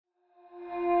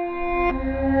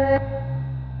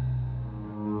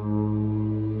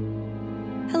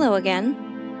Hello again.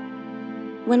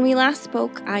 When we last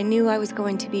spoke, I knew I was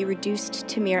going to be reduced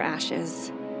to mere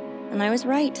ashes. And I was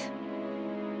right.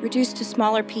 Reduced to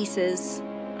smaller pieces,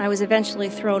 I was eventually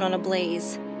thrown on a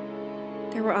blaze.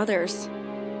 There were others.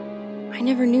 I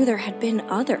never knew there had been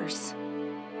others.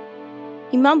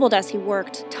 He mumbled as he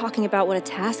worked, talking about what a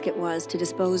task it was to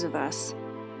dispose of us.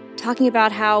 Talking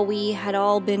about how we had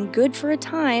all been good for a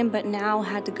time, but now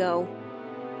had to go.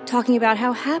 Talking about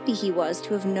how happy he was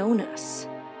to have known us.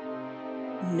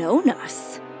 Known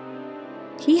us?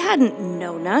 He hadn't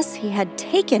known us, he had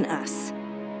taken us.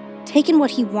 Taken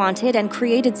what he wanted and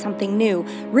created something new.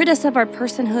 Rid us of our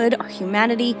personhood, our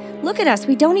humanity. Look at us,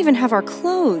 we don't even have our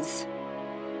clothes.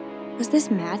 Was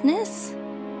this madness?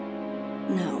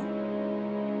 No.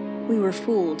 We were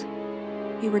fooled.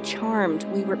 We were charmed.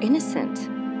 We were innocent.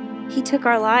 He took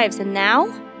our lives, and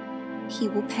now he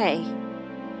will pay.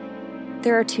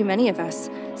 There are too many of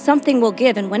us. Something will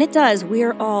give, and when it does,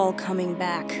 we're all coming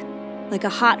back. Like a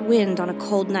hot wind on a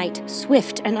cold night,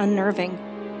 swift and unnerving.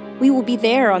 We will be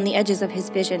there on the edges of his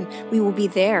vision. We will be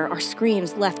there, our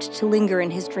screams left to linger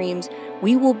in his dreams.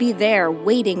 We will be there,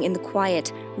 waiting in the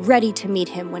quiet, ready to meet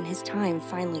him when his time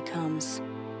finally comes.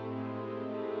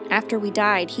 After we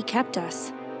died, he kept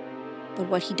us. But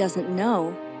what he doesn't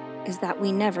know is that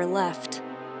we never left.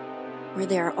 We're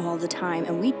there all the time,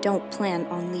 and we don't plan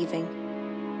on leaving.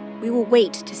 We will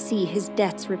wait to see his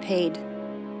debts repaid.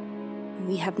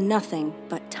 We have nothing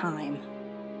but time.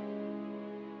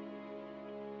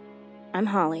 I'm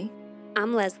Holly.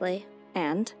 I'm Leslie.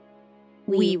 And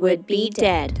we would be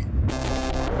dead.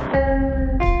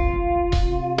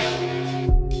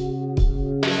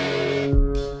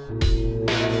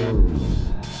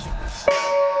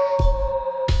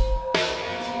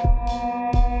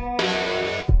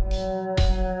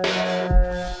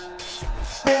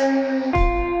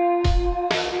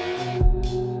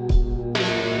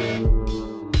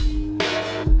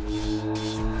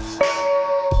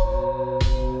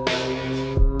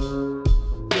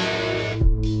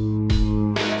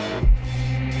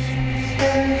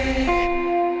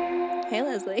 Hey,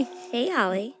 Leslie. Hey,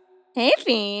 Holly. Hey,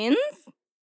 Fiends.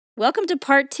 Welcome to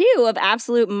part 2 of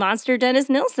Absolute Monster Dennis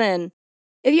Nilsson.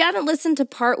 If you haven't listened to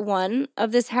part 1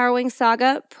 of this harrowing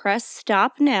saga, press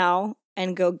stop now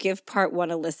and go give part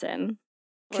 1 a listen.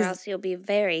 Or else you'll be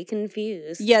very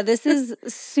confused. Yeah, this is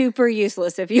super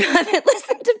useless if you haven't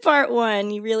listened to part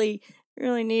 1. You really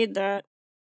need that.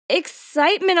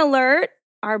 Excitement alert!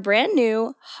 Our brand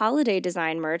new holiday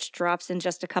design merch drops in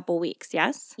just a couple weeks,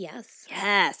 yes? Yes.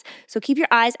 Yes. So keep your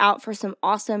eyes out for some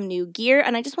awesome new gear.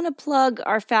 And I just want to plug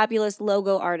our fabulous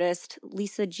logo artist,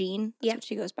 Lisa Jean. That's what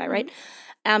she goes by, right?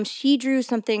 She drew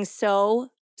something so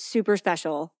super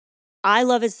special. I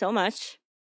love it so much.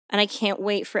 And I can't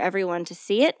wait for everyone to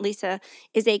see it. Lisa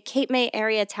is a Cape May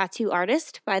area tattoo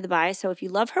artist, by the by. So if you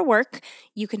love her work,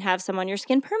 you can have some on your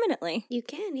skin permanently. You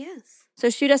can, yes. So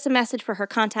shoot us a message for her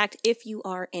contact if you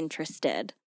are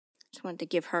interested. Just wanted to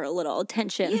give her a little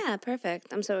attention. Yeah,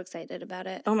 perfect. I'm so excited about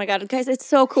it. Oh my God, guys, it's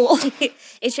so cool.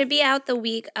 It should be out the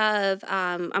week of,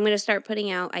 I'm going to start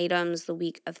putting out items the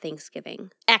week of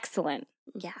Thanksgiving. Excellent.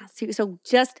 Yeah. So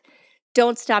just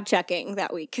don't stop checking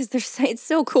that week because it's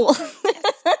so cool.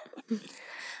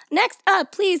 Next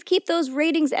up, please keep those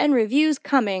ratings and reviews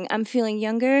coming. I'm feeling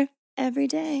younger every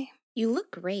day. You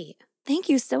look great. Thank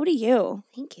you. So do you.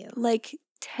 Thank you. Like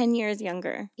 10 years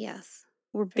younger. Yes.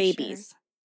 We're babies. Sure.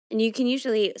 And you can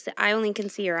usually, I only can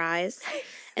see your eyes,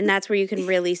 and that's where you can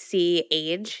really see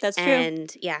age. That's true.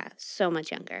 And yeah, so much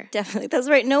younger. Definitely. That's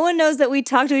right. No one knows that we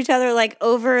talk to each other like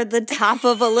over the top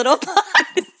of a little pod.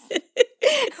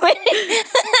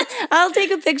 I'll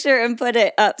take a picture and put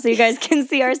it up so you guys can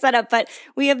see our setup. But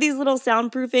we have these little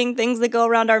soundproofing things that go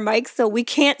around our mics so we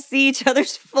can't see eeach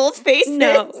other's full faces.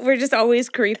 No, we're just always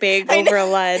creeping over a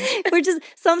ledge.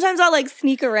 Sometimes I'll like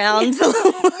sneak around to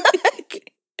look.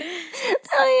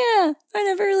 Oh yeah, I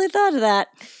never really thought of that.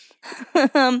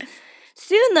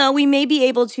 Soon though, we may be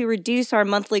able to reduce our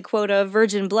monthly quota of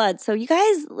virgin blood. So you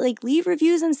guys leave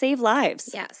reviews and save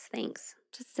lives. Yes, thanks.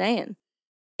 Just saying.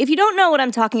 If you don't know what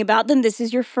I'm talking about, then this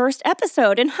is your first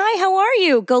episode. And hi, how are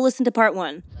you? Go listen to part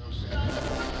 1.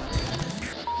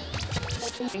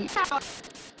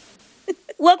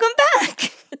 Welcome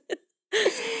back.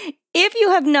 If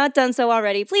you have not done so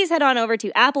already, please head on over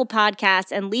to Apple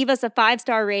Podcasts and leave us a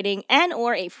 5-star rating and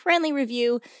or a friendly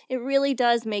review. It really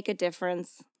does make a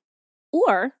difference.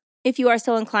 Or, if you are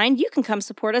so inclined, you can come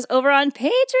support us over on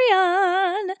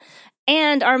Patreon.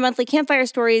 And our monthly campfire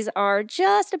stories are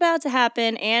just about to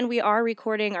happen, and we are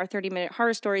recording our 30-minute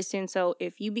horror stories soon. So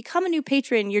if you become a new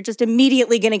patron, you're just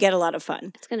immediately going to get a lot of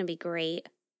fun. It's going to be great.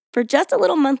 For just a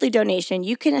little monthly donation,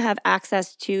 you can have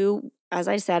access to, as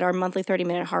I said, our monthly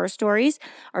 30-minute horror stories,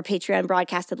 our Patreon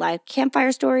broadcasted live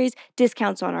campfire stories,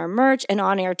 discounts on our merch, and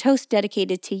on-air toast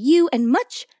dedicated to you, and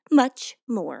much, much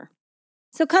more.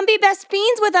 So come be best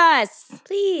fiends with us.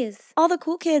 Please. All the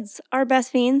cool kids are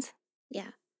best fiends.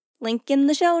 Yeah. Link in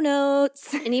the show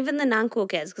notes. And even the non-cool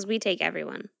kids, because we take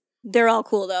everyone. They're all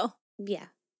cool, though. Yeah.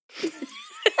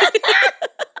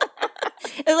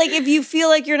 Like, if you feel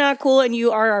like you're not cool and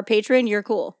you are our patron, you're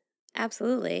cool.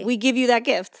 Absolutely. We give you that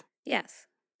gift. Yes.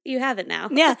 You have it now.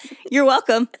 Yeah, you're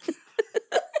welcome.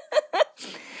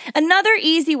 Another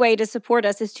easy way to support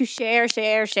us is to share.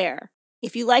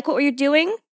 If you like what we are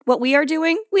doing,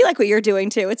 we like what you're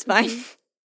doing too. It's fine.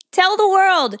 Tell the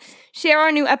world. Share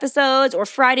our new episodes or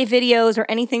Friday videos or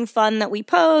anything fun that we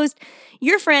post.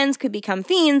 Your friends could become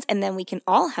fiends, and then we can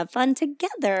all have fun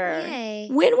together. Yay.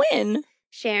 Win-win.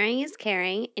 Sharing is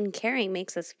caring, and caring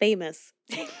makes us famous.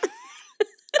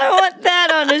 I want that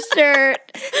on a shirt.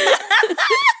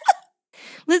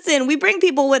 Listen, we bring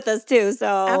people with us too,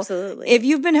 so Absolutely. if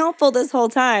you've been helpful this whole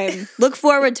time, look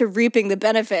forward to reaping the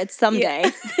benefits someday.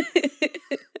 Yeah.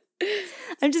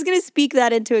 I'm just going to speak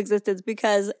that into existence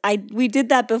because we did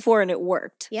that before and it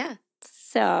worked. Yeah.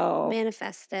 So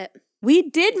Manifest it. we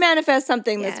did manifest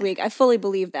something this week. I fully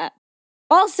believe that.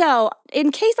 Also, in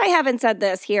case I haven't said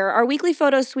this here, our weekly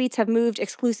photo suites have moved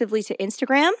exclusively to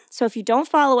Instagram. So if you don't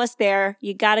follow us there,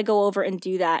 you got to go over and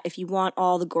do that if you want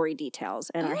all the gory details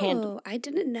and our handle. I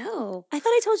didn't know. I thought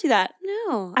I told you that.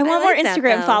 No. I want more like that,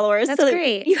 Instagram though. followers. That's so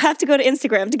great. You have to go to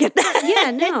Instagram to get that.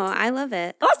 Yeah, no, I love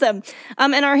it. Awesome.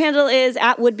 And our handle is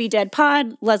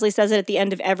 @WouldBeDeadPod. Leslie says it at the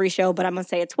end of every show, but I'm going to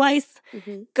say it twice.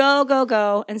 Mm-hmm.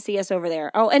 Go, and see us over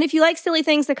there. Oh, and if you like silly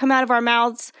things that come out of our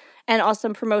mouths and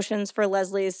awesome promotions for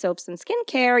Leslie's soaps and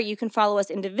skincare, you can follow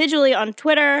us individually on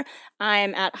Twitter.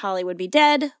 I'm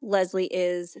 @HollyWouldBeDead. Leslie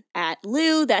is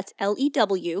 @Lew, that's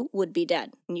Lew, would be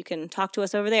dead. And you can talk to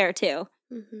us over there too.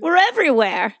 Mm-hmm. We're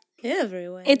everywhere.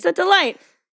 Everywhere. It's a delight.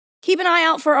 Keep an eye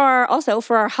out for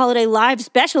our Holiday Live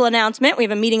special announcement. We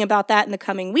have a meeting about that in the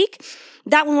coming week.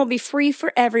 That one will be free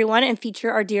for everyone and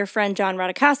feature our dear friend John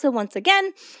Radicasa once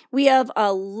again. We have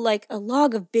a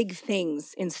log of big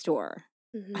things in store.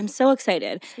 Mm-hmm. I'm so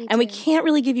excited. And we can't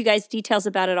really give you guys details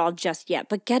about it all just yet,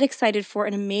 but get excited for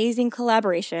an amazing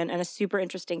collaboration and a super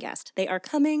interesting guest. They are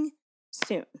coming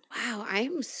soon. Wow, I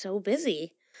am so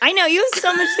busy. I know, you have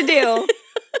so much to do.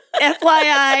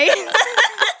 FYI.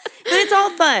 But it's all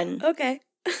fun. Okay.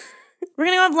 We're going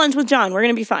to go have lunch with John. We're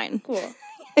going to be fine. Cool.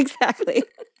 Exactly.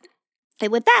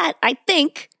 And with that, I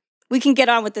think we can get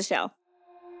on with the show.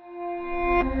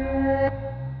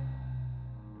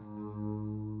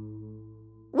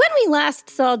 When we last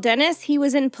saw Dennis, he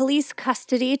was in police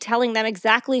custody, telling them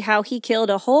exactly how he killed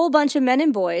a whole bunch of men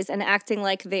and boys and acting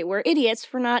like they were idiots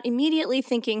for not immediately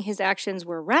thinking his actions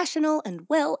were rational and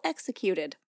well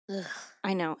executed. Ugh.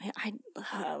 I know.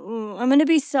 I'm going to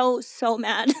be so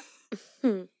mad.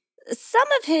 Some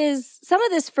of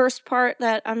this first part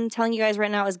that I'm telling you guys right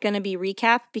now is going to be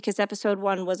recap because episode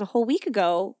 1 was a whole week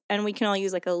ago and we can all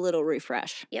use like a little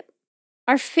refresh. Yep.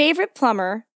 Our favorite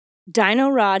plumber, Dino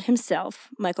Rod himself,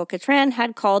 Michael Catran,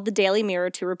 had called the Daily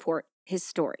Mirror to report his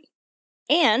story.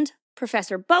 And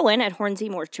Professor Bowen at Hornsey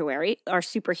Mortuary, our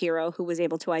superhero who was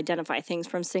able to identify things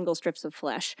from single strips of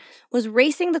flesh, was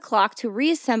racing the clock to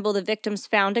reassemble the victims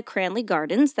found at Cranley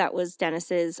Gardens, that was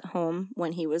Dennis's home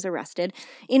when he was arrested,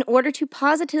 in order to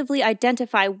positively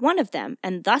identify one of them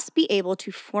and thus be able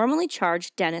to formally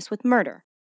charge Dennis with murder,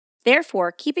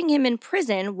 therefore keeping him in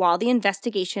prison while the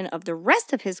investigation of the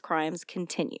rest of his crimes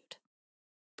continued.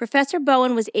 Professor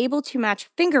Bowen was able to match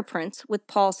fingerprints with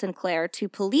Paul Sinclair to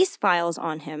police files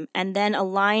on him and then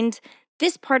aligned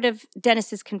this part of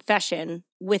Dennis's confession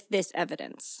with this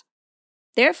evidence.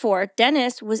 Therefore,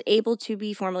 Dennis was able to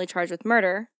be formally charged with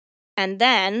murder, and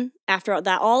then, after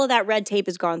that, all of that red tape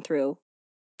has gone through,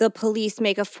 the police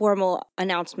make a formal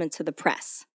announcement to the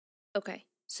press. Okay.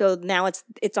 So now it's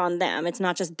on them. It's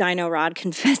not just Dino Rod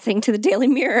confessing to the Daily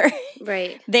Mirror.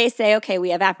 Right. They say, okay,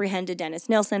 we have apprehended Dennis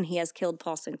Nilsen. He has killed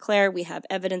Paul Sinclair. We have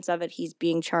evidence of it. He's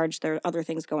being charged. There are other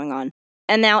things going on.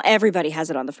 And now everybody has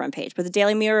it on the front page. But the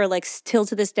Daily Mirror, still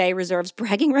to this day, reserves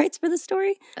bragging rights for the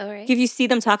story. All right. If you see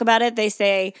them talk about it, they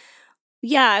say,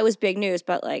 yeah, it was big news,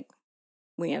 but,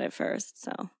 we had it first,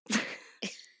 so.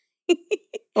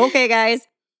 Okay, guys.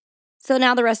 So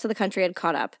now the rest of the country had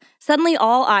caught up. Suddenly,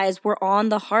 all eyes were on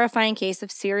the horrifying case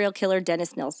of serial killer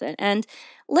Dennis Nilsen. And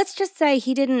let's just say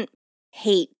he didn't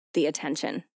hate the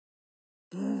attention.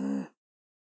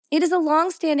 It is a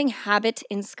long-standing habit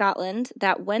in Scotland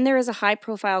that when there is a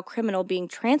high-profile criminal being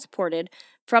transported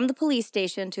from the police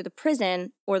station to the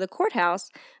prison or the courthouse,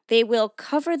 they will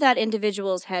cover that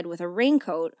individual's head with a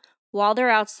raincoat while they're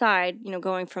outside,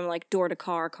 going from like door to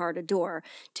car to door,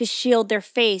 to shield their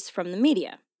face from the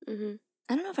media. Mm-hmm.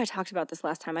 I don't know if I talked about this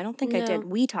last time. I don't think I No. did.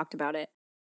 We talked about it.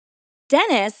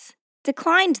 Dennis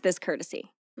declined this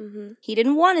courtesy. Mm-hmm. He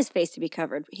didn't want his face to be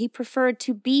covered. He preferred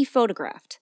to be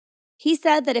photographed. He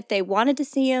said that if they wanted to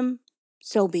see him,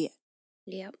 so be it.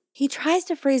 Yep. He tries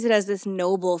to phrase it as this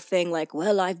noble thing, like,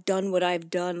 well, I've done what I've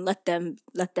done. Let them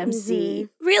see.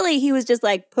 Really, he was just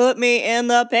like, put me in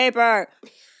the paper.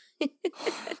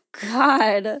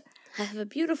 God. I have a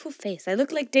beautiful face. I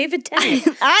look like David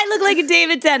Tennant. I look like a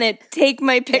David Tennant. Take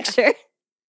my picture. Yeah.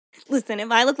 Listen,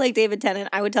 if I look like David Tennant,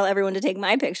 I would tell everyone to take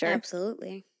my picture.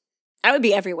 Absolutely. I would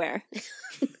be everywhere.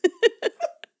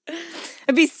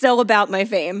 I'd be so about my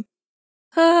fame.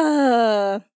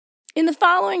 In the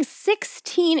following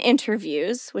 16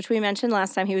 interviews, which we mentioned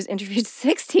last time, he was interviewed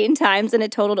 16 times and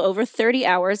it totaled over 30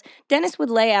 hours, Dennis would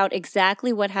lay out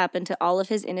exactly what happened to all of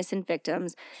his innocent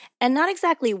victims, and not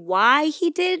exactly why he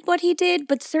did what he did,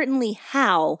 but certainly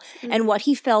how and what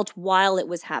he felt while it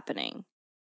was happening.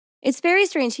 It's very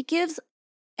strange. He gives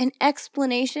an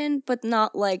explanation, but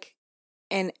not like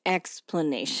an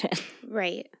explanation.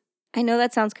 Right. I know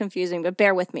that sounds confusing, but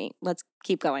bear with me. Let's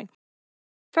keep going.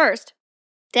 First,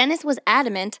 Dennis was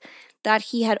adamant that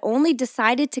he had only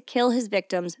decided to kill his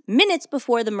victims minutes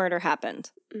before the murder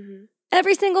happened. Mm-hmm.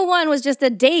 Every single one was just a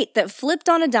date that flipped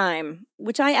on a dime,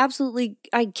 which I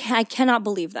cannot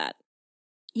believe that.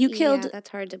 You killed that's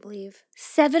hard to believe.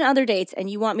 7 other dates, and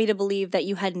you want me to believe that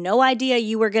you had no idea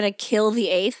you were going to kill the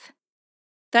 8th?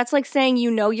 That's like saying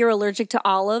you're allergic to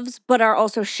olives, but are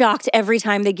also shocked every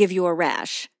time they give you a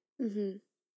rash. Mm-hmm.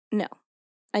 No,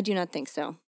 I do not think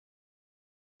so.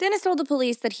 Dennis told the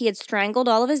police that he had strangled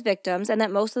all of his victims and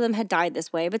that most of them had died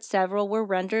this way, but several were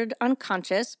rendered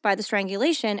unconscious by the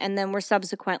strangulation and then were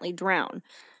subsequently drowned,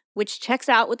 which checks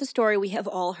out with the story we have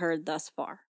all heard thus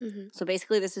far. Mm-hmm. So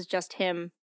basically, this is just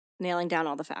him nailing down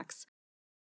all the facts.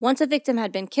 Once a victim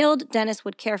had been killed, Dennis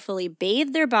would carefully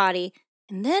bathe their body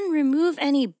and then remove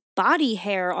any body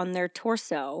hair on their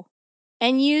torso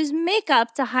and use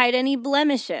makeup to hide any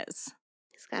blemishes.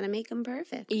 He's got to make them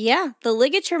perfect. Yeah, the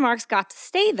ligature marks got to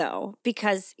stay, though,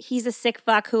 because he's a sick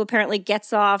fuck who apparently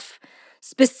gets off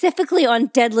specifically on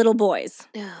dead little boys.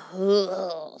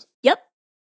 Oh. Yep.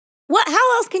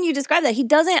 How else can you describe that? He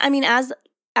doesn't,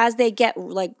 as they get,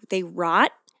 they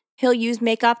rot, he'll use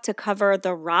makeup to cover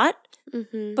the rot,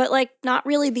 but, not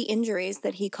really the injuries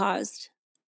that he caused.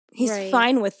 He's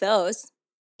fine with those.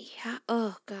 Yeah.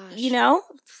 Oh, gosh.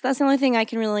 That's the only thing I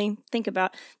can really think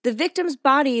about. The victims'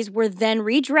 bodies were then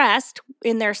redressed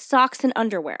in their socks and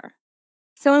underwear.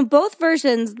 So in both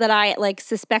versions that I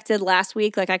suspected last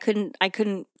week, I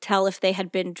couldn't tell if they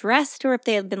had been dressed or if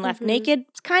they had been left naked.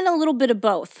 It's kind of a little bit of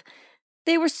both.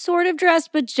 They were sort of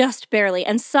dressed, but just barely.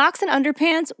 And socks and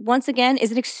underpants, once again,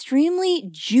 is an extremely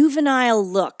juvenile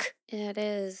look. It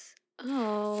is.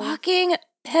 Oh. Fucking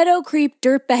pedo creep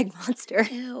dirtbag monster.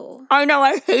 Ew. I know,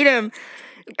 I hate him.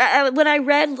 When I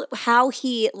read how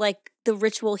he, the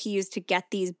ritual he used to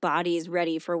get these bodies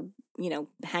ready for,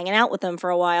 hanging out with them for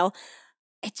a while,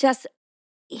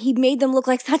 he made them look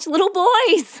like such little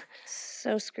boys.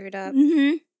 So screwed up.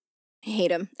 Mm-hmm. I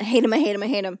hate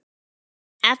him.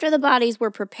 After the bodies were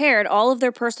prepared, all of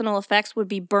their personal effects would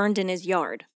be burned in his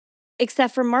yard.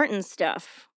 Except for Martin's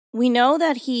stuff. We know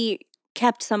that he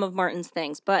kept some of Martin's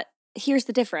things, but here's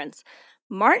the difference.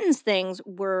 Martin's things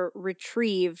were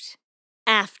retrieved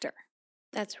after.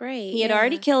 That's right. He had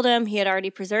already killed him. He had already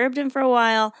preserved him for a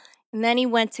while. And then he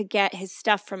went to get his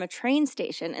stuff from a train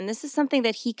station. And this is something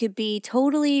that he could be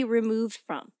totally removed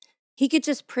from. He could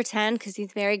just pretend, because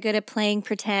he's very good at playing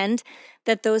pretend,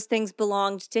 that those things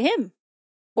belonged to him.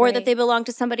 Or that they belonged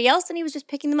to somebody else and he was just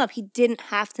picking them up. He didn't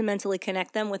have to mentally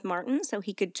connect them with Martin, so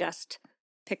he could just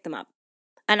pick them up.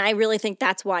 And I really think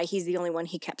that's why he's the only one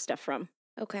he kept stuff from.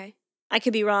 Okay. I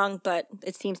could be wrong, but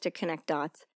it seems to connect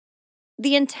dots.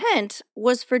 The intent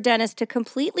was for Dennis to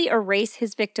completely erase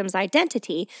his victim's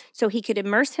identity so he could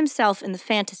immerse himself in the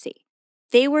fantasy.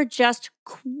 They were just,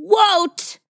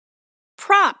 quote,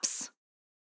 props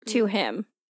to him.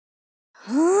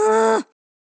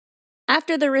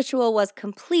 After the ritual was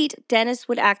complete, Dennis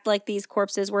would act like these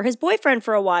corpses were his boyfriend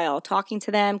for a while, talking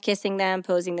to them, kissing them,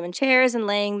 posing them in chairs, and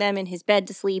laying them in his bed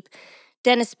to sleep.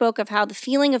 Dennis spoke of how the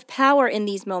feeling of power in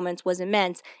these moments was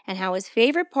immense, and how his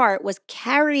favorite part was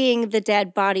carrying the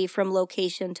dead body from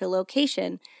location to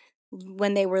location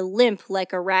when they were limp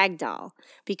like a rag doll,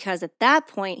 because at that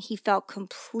point he felt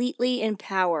completely in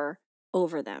power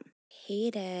over them.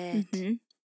 Hate it.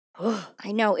 Mm-hmm.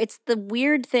 I know. It's the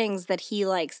weird things that he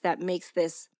likes that makes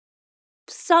this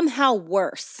somehow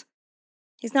worse.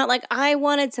 He's not like, I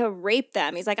wanted to rape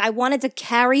them. He's like, I wanted to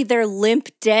carry their limp,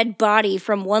 dead body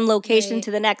from one location Right.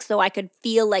 to the next so I could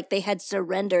feel like they had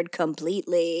surrendered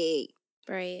completely.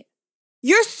 Right.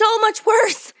 You're so much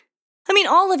worse. I mean,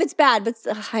 all of it's bad, but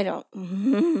I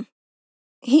don't.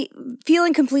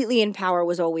 Feeling completely in power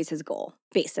was always his goal,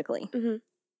 basically. Mm-hmm.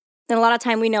 And a lot of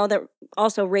time we know that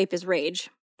also rape is rage.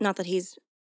 Not that he's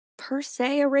per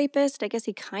se a rapist. I guess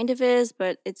he kind of is,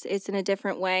 but it's in a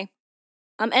different way.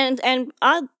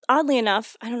 Oddly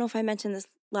enough, I don't know if I mentioned this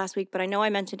last week, but I know I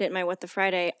mentioned it in my What the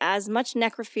Friday. As much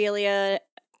necrophilia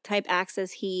type acts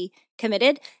as he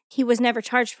committed, he was never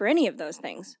charged for any of those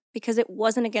things because it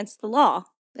wasn't against the law.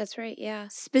 That's right, yeah.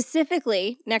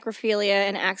 Specifically, necrophilia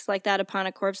and acts like that upon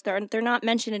a corpse, they're not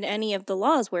mentioned in any of the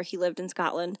laws where he lived in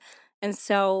Scotland. And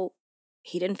so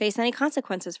he didn't face any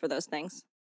consequences for those things.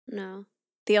 No.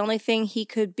 The only thing he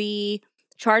could be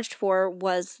charged for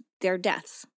was their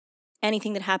deaths.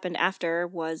 Anything that happened after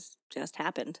was just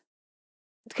happened.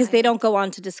 Because they don't go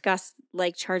on to discuss,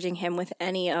 like, charging him with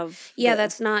any of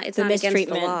it's not against the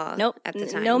law. Nope. At the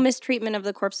time. No mistreatment of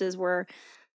the corpses were...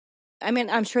 I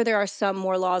mean, I'm sure there are some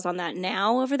more laws on that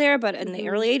now over there, but in the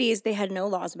early 80s, they had no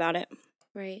laws about it.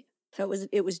 Right. So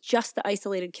it was just the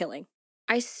isolated killing.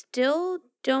 I still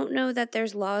don't know that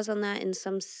there's laws on that in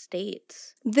some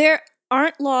states. There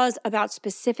aren't laws about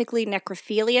specifically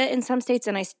necrophilia in some states,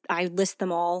 and I list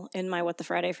them all in my What the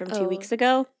Friday from 2 weeks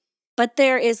ago. But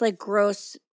there is, like,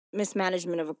 gross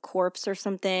mismanagement of a corpse or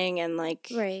something, and,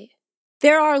 like... Right.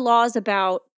 There are laws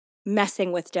about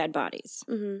messing with dead bodies.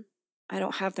 Mm-hmm. I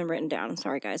don't have them written down. I'm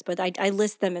sorry, guys, but I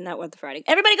list them in that What the Friday.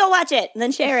 Everybody go watch it and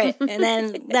then share it, and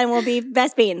then we'll be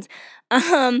best beans.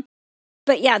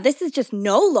 But yeah, this is just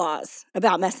no laws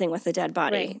about messing with a dead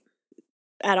body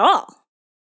at all,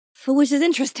 which is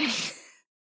interesting.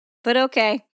 But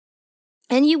okay.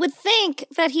 And you would think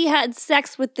that he had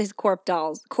sex with his corpse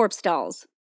dolls,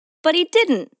 but he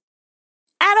didn't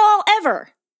at all,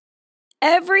 ever.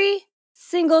 Every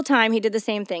single time he did the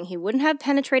same thing. He wouldn't have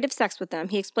penetrative sex with them.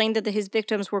 He explained that his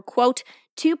victims were, quote,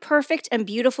 too perfect and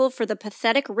beautiful for the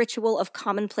pathetic ritual of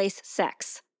commonplace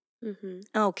sex. Mm-hmm.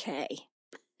 Okay.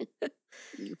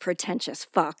 You pretentious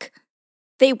fuck.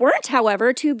 They weren't,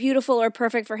 however, too beautiful or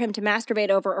perfect for him to masturbate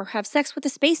over or have sex with the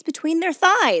space between their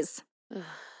thighs.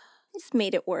 Just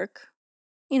made it work.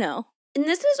 You know. And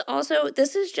this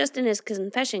is just in his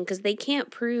confession because they can't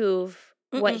prove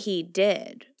what he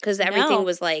did because everything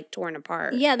was, like, torn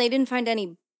apart. Yeah, they didn't find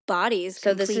any bodies.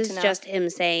 So this is just him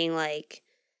saying, like,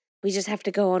 we just have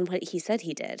to go on what he said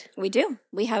he did. We do.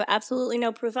 We have absolutely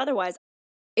no proof otherwise.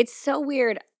 It's so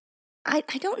weird. I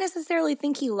don't necessarily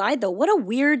think he lied, though. What a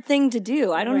weird thing to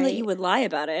do. I don't know that you would lie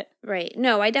about it. Right.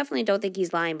 No, I definitely don't think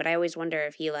he's lying, but I always wonder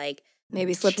if he, like...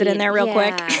 Maybe slipped it in there real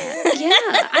quick.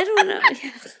 I don't know.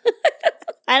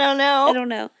 I don't know. I don't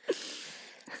know.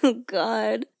 Oh,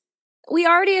 God. We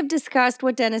already have discussed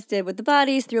what Dennis did with the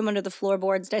bodies, threw them under the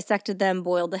floorboards, dissected them,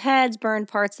 boiled the heads, burned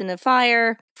parts in a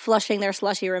fire, flushing their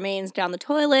slushy remains down the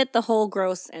toilet, the whole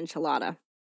gross enchilada.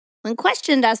 When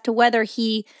questioned as to whether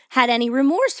he had any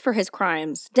remorse for his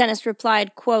crimes, Dennis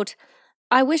replied, quote,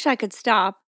 I wish I could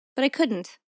stop, but I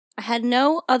couldn't. I had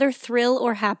no other thrill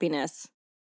or happiness.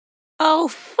 Oh,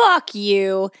 fuck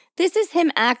you. This is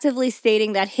him actively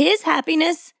stating that his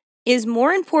happiness is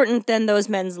more important than those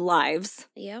men's lives.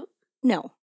 Yep.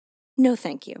 No. No,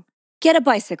 thank you. Get a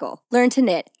bicycle, learn to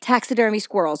knit, taxidermy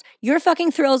squirrels. Your fucking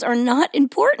thrills are not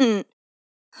important.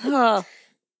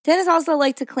 Dennis also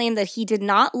liked to claim that he did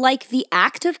not like the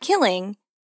act of killing.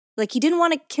 Like, he didn't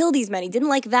want to kill these men. He didn't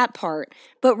like that part.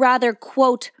 But rather,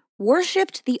 quote,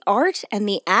 worshipped the art and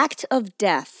the act of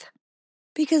death.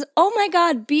 Because, oh my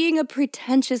God, being a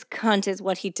pretentious cunt is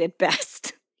what he did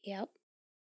best. Yep.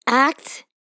 Act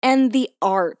and the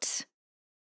art.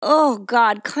 Oh,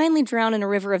 God, kindly drown in a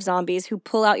river of zombies who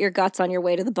pull out your guts on your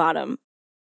way to the bottom.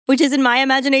 Which is, in my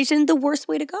imagination, the worst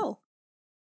way to go.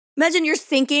 Imagine you're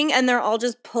sinking and they're all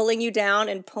just pulling you down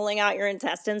and pulling out your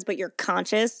intestines, but you're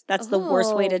conscious. That's the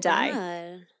worst way to die.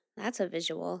 God. That's a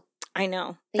visual. I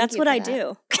know. That's what I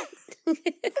do.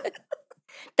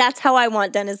 That's how I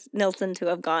want Dennis Nilsen to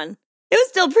have gone. It was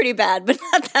still pretty bad, but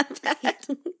not that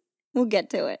bad. We'll get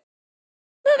to it.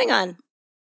 Moving on.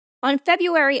 On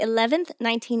February 11th,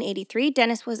 1983,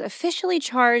 Dennis was officially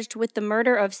charged with the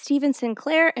murder of Stephen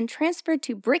Sinclair and transferred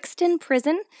to Brixton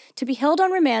Prison to be held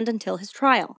on remand until his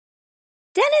trial.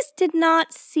 Dennis did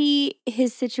not see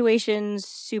his situation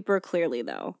super clearly,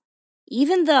 though.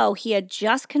 even though he had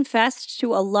just confessed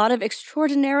to a lot of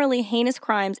extraordinarily heinous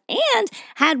crimes and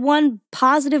had one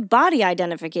positive body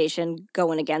identification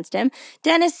going against him,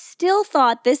 Dennis still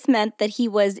thought this meant that he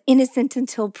was innocent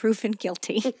until proven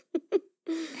guilty.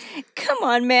 Come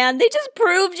on, man. They just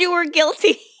proved you were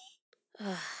guilty.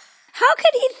 How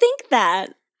could he think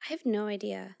that? I have no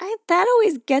idea. That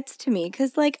always gets to me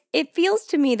because, like, it feels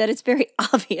to me that it's very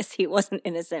obvious he wasn't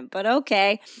innocent, but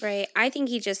okay. Right. I think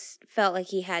he just felt like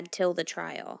he had till the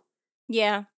trial.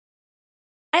 Yeah.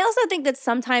 I also think that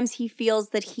sometimes he feels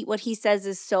that what he says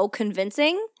is so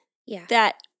convincing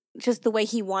that just the way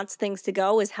he wants things to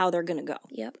go is how they're going to go.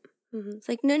 Yep. Mm-hmm. It's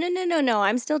like, no.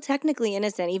 I'm still technically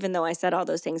innocent, even though I said all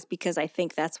those things because I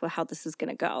think that's how this is going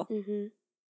to go. Mm-hmm.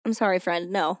 I'm sorry,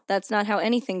 friend. No, that's not how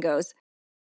anything goes.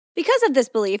 Because of this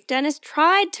belief, Dennis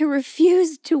tried to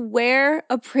refuse to wear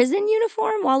a prison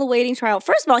uniform while awaiting trial.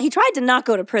 First of all, he tried to not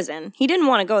go to prison. He didn't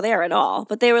want to go there at all.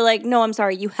 But they were like, no, I'm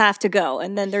sorry, you have to go.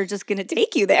 And then they're just going to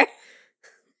take you there.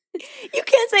 You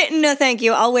can't say, no, thank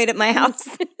you, I'll wait at my house.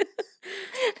 What?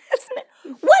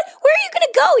 Where are you going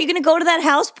to go? You going to go to that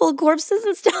house full of corpses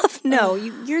and stuff? No,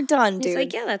 you're done, dude. He's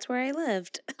like, yeah, that's where I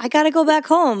lived. I got to go back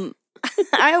home.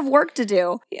 I have work to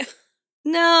do. Yeah.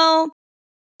 No.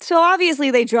 So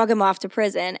obviously they drug him off to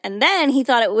prison, and then he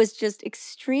thought it was just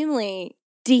extremely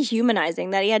dehumanizing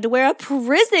that he had to wear a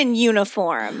prison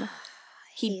uniform.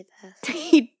 He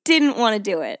didn't want to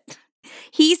do it.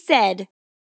 He said,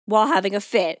 while having a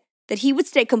fit, that he would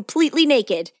stay completely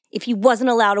naked if he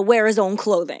wasn't allowed to wear his own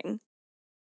clothing.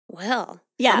 Well,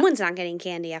 someone's not getting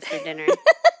candy after dinner.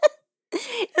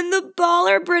 And the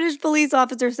baller British police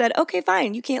officer said, okay,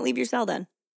 fine, you can't leave your cell then.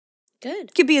 Good.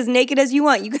 You can be as naked as you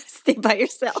want. You got to stay by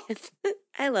yourself.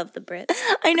 I love the Brits.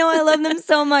 I know. I love them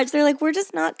so much. They're like, we're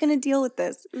just not going to deal with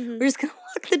this. Mm-hmm. We're just going to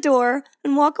lock the door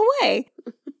and walk away.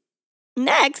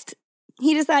 Next,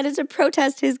 he decided to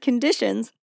protest his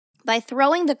conditions by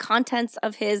throwing the contents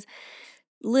of his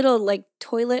little, like,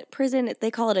 toilet prison. They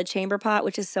call it a chamber pot,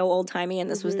 which is so old-timey, and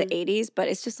this was the 80s, but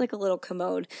it's just like a little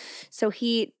commode. So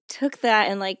he took that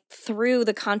and, like, threw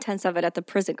the contents of it at the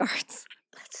prison guards.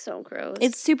 That's so gross.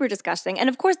 It's super disgusting. And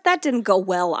of course, that didn't go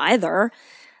well either.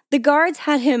 The guards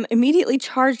had him immediately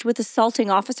charged with assaulting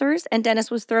officers, and Dennis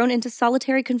was thrown into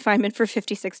solitary confinement for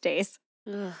 56 days.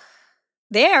 Ugh.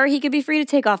 There, he could be free to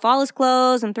take off all his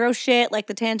clothes and throw shit like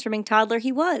the tantruming toddler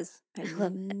he was. I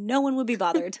love it. No one would be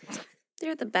bothered.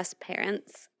 They're the best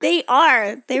parents. They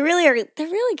are. They really are. They're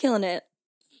really killing it.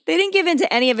 They didn't give in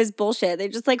to any of his bullshit. They're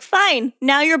just like, fine,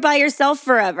 now you're by yourself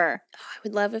forever. Oh, I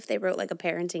would love if they wrote like a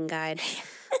parenting guide.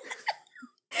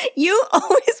 You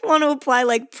always want to apply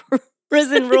like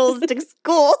prison rules to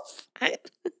schools. What was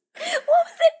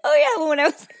it? Oh yeah,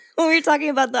 when we were talking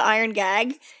about the iron gag,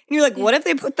 and you're like, what if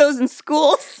they put those in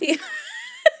schools? Yeah.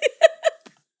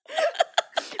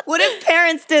 What if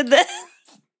parents did this?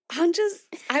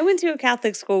 I went to a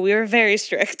Catholic school. We were very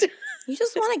strict. You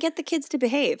just want to get the kids to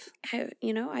behave.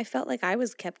 I felt like I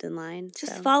was kept in line.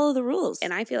 Just follow the rules.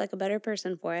 And I feel like a better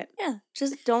person for it. Yeah,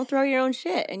 just don't throw your own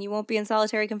shit and you won't be in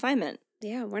solitary confinement.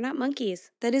 Yeah, we're not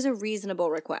monkeys. That is a reasonable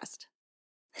request.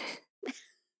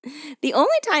 The only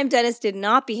time Dennis did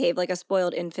not behave like a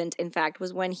spoiled infant, in fact,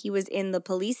 was when he was in the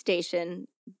police station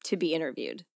to be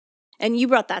interviewed. And you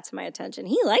brought that to my attention.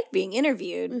 He liked being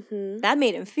interviewed. Mm-hmm. That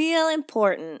made him feel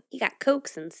important. He got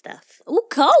Cokes and stuff. Ooh,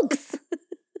 Cokes!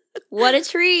 What a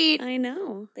treat. I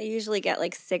know. They usually get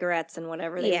like cigarettes and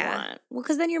whatever they want. Well,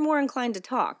 because then you're more inclined to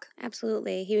talk.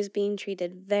 Absolutely. He was being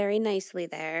treated very nicely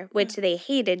there, which they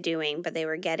hated doing, but they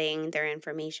were getting their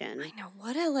information. I know.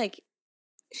 What a like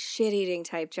shit-eating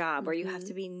type job where you have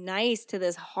to be nice to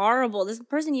this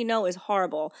person you know is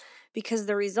horrible because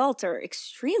the results are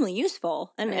extremely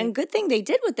useful. And good thing they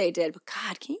did what they did. But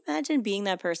God, can you imagine being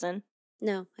that person?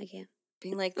 No, I can't.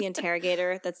 Being like the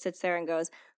interrogator that sits there and goes,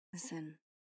 listen,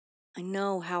 I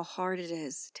know how hard it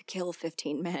is to kill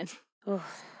 15 men. Oh.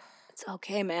 It's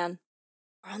okay, man.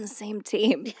 We're on the same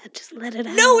team. Yeah, just let it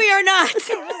out. No, we are not.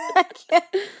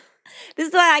 This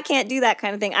is why I can't do that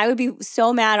kind of thing. I would be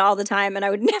so mad all the time and I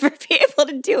would never be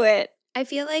able to do it. I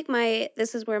feel like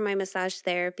this is where my massage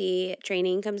therapy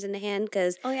training comes into hand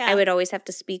because I would always have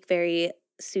to speak very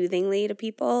soothingly to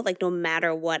people, like no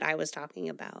matter what I was talking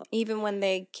about. Even when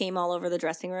they came all over the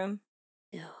dressing room?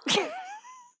 No.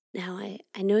 Now,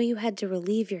 I know you had to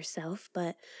relieve yourself,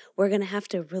 but we're going to have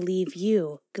to relieve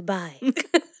you. Goodbye.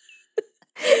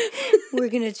 We're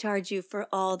going to charge you for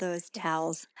all those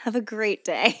towels. Have a great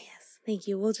day. Yes, thank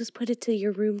you. We'll just put it to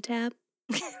your room tab.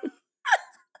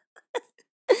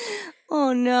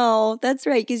 Oh, no. That's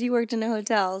right, because you worked in a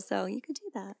hotel, so you could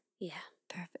do that. Yeah.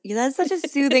 Perfect. That's such a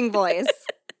soothing voice.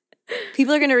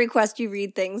 People are going to request you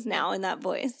read things now in that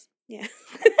voice. Yeah.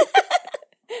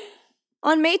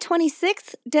 On May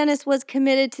 26th, Dennis was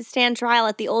committed to stand trial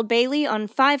at the Old Bailey on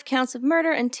 5 counts of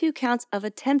murder and 2 counts of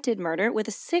attempted murder, with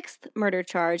a 6th murder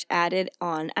charge added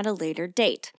on at a later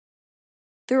date.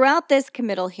 Throughout this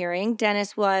committal hearing,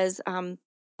 Dennis was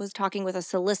talking with a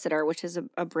solicitor, which is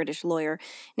a British lawyer,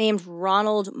 named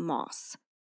Ronald Moss.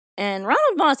 And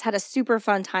Ronald Moss had a super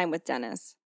fun time with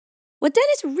Dennis. What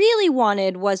Dennis really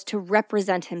wanted was to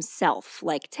represent himself,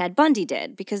 like Ted Bundy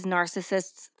did, because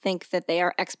narcissists think that they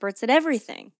are experts at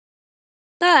everything.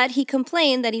 But he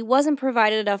complained that he wasn't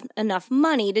provided enough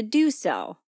money to do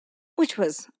so, which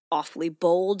was awfully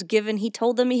bold, given he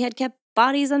told them he had kept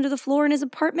bodies under the floor in his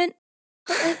apartment.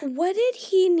 But, what did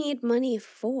he need money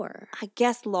for? I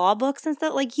guess law books and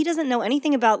stuff. He doesn't know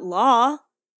anything about law.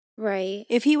 Right.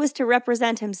 If he was to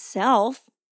represent himself,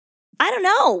 I don't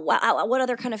know what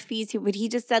other kind of fees he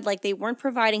just said they weren't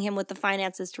providing him with the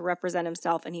finances to represent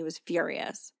himself, and he was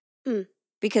furious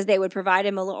because they would provide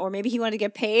him or maybe he wanted to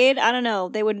get paid. I don't know.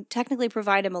 They would technically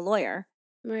provide him a lawyer,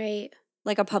 right?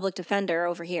 Like a public defender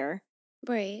over here,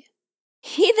 right?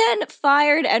 He then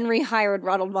fired and rehired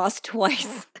Ronald Moss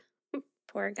twice.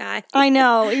 Poor guy. I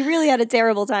know. He really had a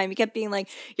terrible time. He kept being like,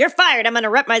 "You're fired. I'm going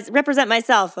to represent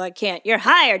myself." I can't. "You're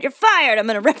hired. You're fired. I'm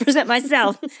going to represent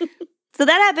myself." So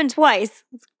that happened twice.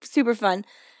 It's super fun.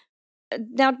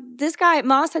 Now, this guy,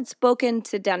 Moss, had spoken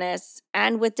to Dennis,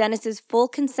 and with Dennis's full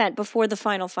consent before the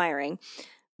final firing,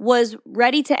 was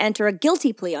ready to enter a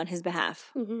guilty plea on his behalf.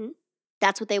 Mm-hmm.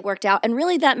 That's what they worked out. And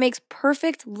really, that makes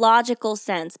perfect logical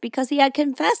sense because he had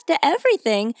confessed to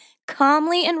everything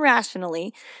calmly and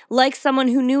rationally, like someone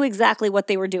who knew exactly what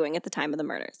they were doing at the time of the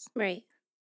murders. Right.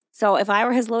 So if I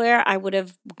were his lawyer, I would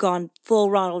have gone full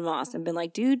Ronald Moss and been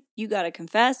like, "Dude, you got to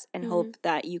confess and hope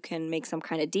that you can make some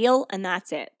kind of deal, and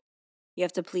that's it. You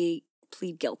have to plead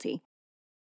guilty."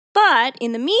 But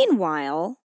in the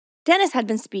meanwhile, Dennis had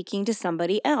been speaking to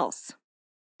somebody else.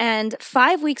 And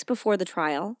 5 weeks before the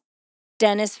trial,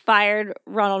 Dennis fired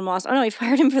Ronald Moss. Oh, no, he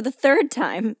fired him for the 3rd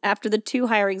time after the 2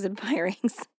 hirings and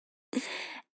firings.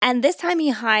 And this time he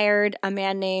hired a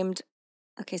man named,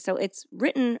 so it's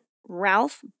written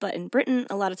Ralph, but in Britain,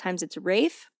 a lot of times it's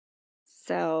Rafe.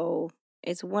 So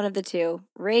it's one of the two.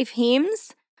 Rafe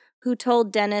Heems, who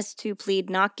told Dennis to plead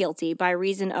not guilty by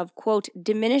reason of, quote,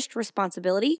 diminished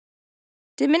responsibility.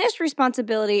 Diminished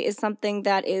responsibility is something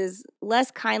that is less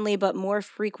kindly but more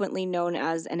frequently known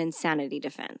as an insanity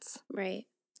defense. Right.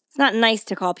 It's not nice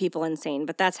to call people insane,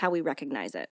 but that's how we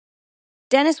recognize it.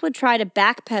 Dennis would try to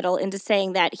backpedal into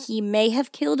saying that he may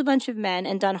have killed a bunch of men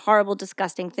and done horrible,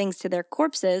 disgusting things to their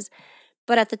corpses,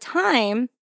 but at the time,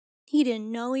 he didn't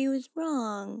know he was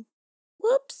wrong.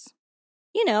 Whoops.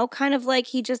 Kind of like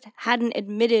he just hadn't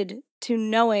admitted to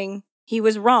knowing he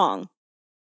was wrong.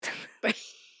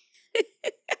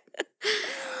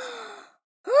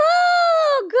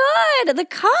 Oh, good. The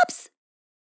cops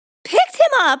picked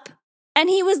him up and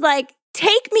he was like,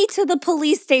 "Take me to the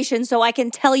police station so I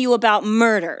can tell you about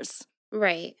murders."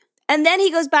 Right. And then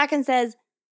he goes back and says,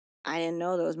 "I didn't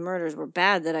know those murders were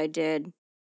bad that I did."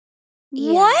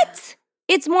 Yeah. What?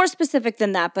 It's more specific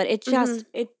than that, but it just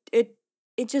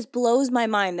it just blows my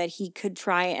mind that he could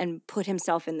try and put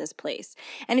himself in this place.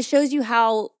 And it shows you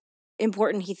how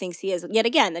important he thinks he is. Yet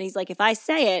again, that he's like, if I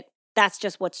say it, that's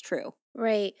just what's true.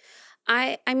 Right.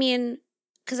 I mean,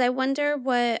 because I wonder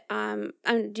what,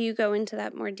 do you go into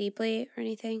that more deeply or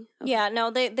anything? Okay. Yeah, no,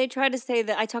 they try to say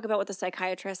that, I talk about what the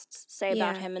psychiatrists say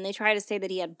about him, and they try to say that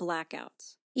he had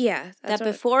blackouts. Yeah. That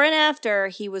before and after,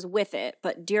 he was with it,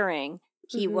 but during,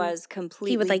 he was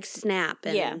completely... He would, snap.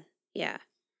 And, yeah.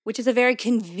 Which is a very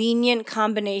convenient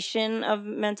combination of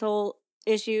mental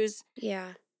issues.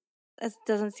 Yeah. That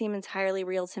doesn't seem entirely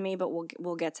real to me, but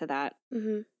we'll get to that.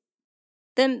 Mm-hmm.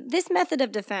 Then this method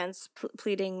of defense,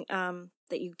 pleading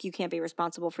that you can't be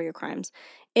responsible for your crimes,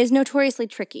 is notoriously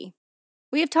tricky.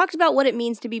 We have talked about what it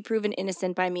means to be proven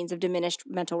innocent by means of diminished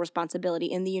mental responsibility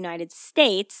in the United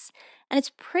States, and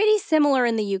it's pretty similar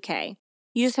in the UK.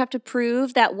 You just have to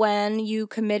prove that when you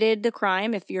committed the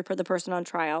crime, if you're the person on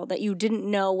trial, that you didn't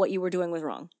know what you were doing was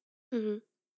wrong. Mm-hmm.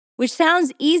 Which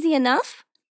sounds easy enough,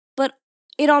 but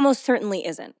it almost certainly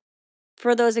isn't.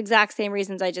 For those exact same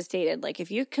reasons I just stated.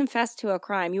 If you confess to a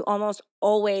crime, you almost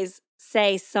always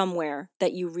say somewhere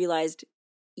that you realized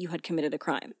you had committed a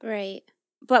crime. Right.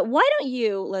 But why don't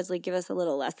you, Leslie, give us a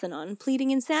little lesson on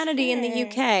pleading insanity in the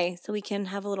UK so we can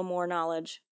have a little more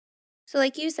knowledge? So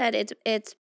like you said,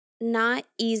 it's not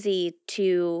easy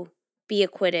to be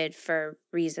acquitted for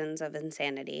reasons of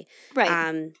insanity.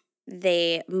 Right.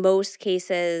 Most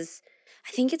cases,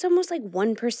 I think it's almost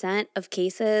 1% of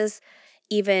cases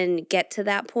even get to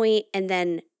that point, and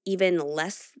then even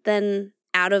less than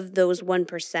out of those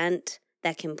 1%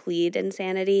 that can plead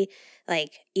insanity,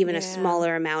 like even a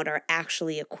smaller amount are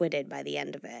actually acquitted by the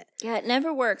end of it. Yeah, it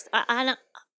never works.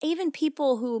 Even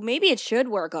people who maybe it should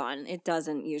work on, it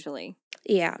doesn't usually.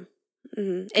 Yeah.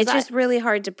 Mm-hmm. It's just really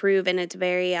hard to prove, and it's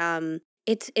very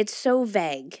it's so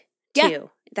vague too. Yeah.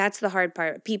 That's the hard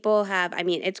part. People have, I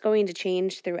mean, it's going to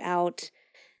change throughout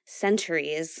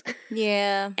centuries.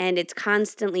 Yeah. And it's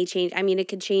constantly changed. I mean, it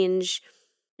could change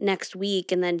next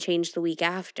week and then change the week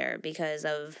after because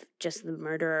of just the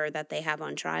murderer that they have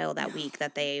on trial that week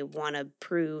that they want to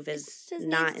prove is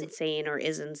not insane or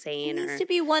is insane. It needs to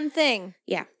be one thing.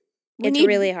 Yeah. It's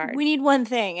really hard. We need one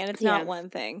thing, and it's not one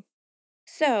thing.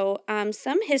 So,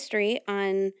 some history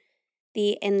on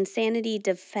the insanity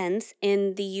defense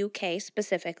in the UK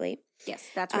specifically. Yes,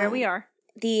 that's where we are.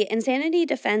 The insanity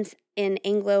defense in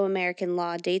Anglo-American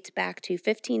law dates back to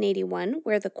 1581,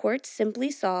 where the courts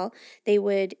simply saw they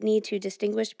would need to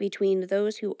distinguish between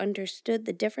those who understood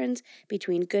the difference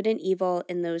between good and evil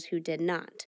and those who did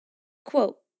not.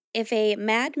 Quote, if a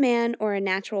madman or a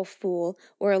natural fool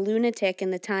or a lunatic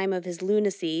in the time of his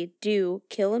lunacy do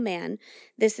kill a man,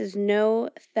 this is no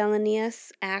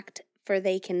felonious act, for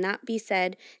they cannot be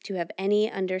said to have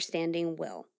any understanding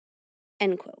will.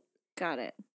 End quote. Got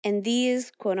it. And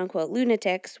these quote-unquote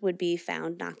lunatics would be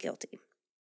found not guilty.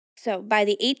 So by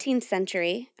the 18th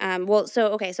century, so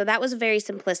that was very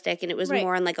simplistic, and it was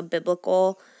more on like a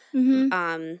biblical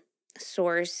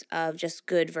source of just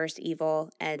good versus evil,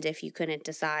 and if you couldn't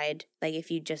decide, like if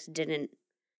you just didn't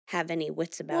have any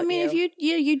wits about you. Well, I mean, if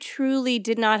you truly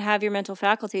did not have your mental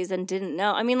faculties and didn't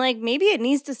know, I mean, like maybe it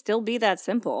needs to still be that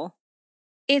simple.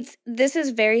 This is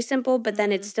very simple, but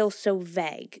then it's still so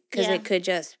vague because it could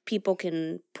just, people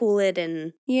can pull it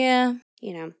and,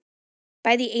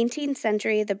 By the 18th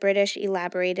century, the British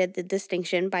elaborated the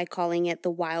distinction by calling it the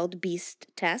wild beast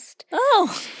test.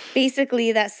 Oh!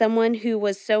 Basically, that someone who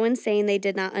was so insane they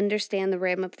did not understand the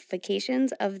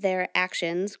ramifications of their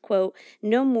actions, quote,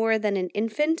 no more than an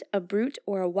infant, a brute,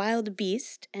 or a wild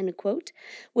beast, end quote,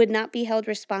 would not be held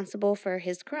responsible for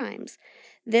his crimes.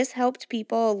 This helped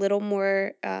people a little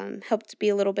more, helped be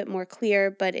a little bit more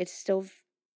clear, but it's still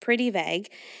pretty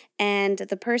vague, and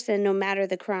the person, no matter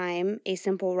the crime, a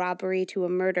simple robbery to a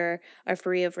murder, are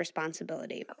free of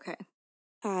responsibility. Okay.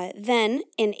 Then,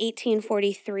 in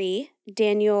 1843,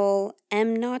 Daniel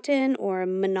M. Naughton, or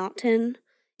M'Naughton,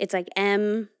 it's like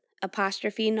M'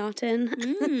 Naughton.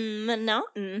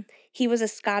 M'Naughton. He was a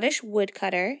Scottish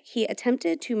woodcutter. He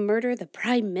attempted to murder the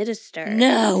Prime Minister.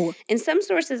 No! In some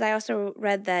sources, I also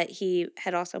read that he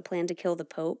had also planned to kill the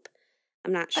Pope.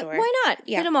 I'm not sure. Why not?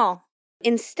 Yeah. Hit them all.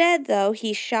 Instead, though,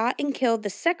 he shot and killed the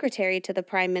secretary to the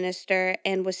Prime Minister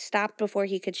and was stopped before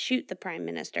he could shoot the Prime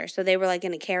Minister. So they were like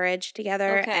in a carriage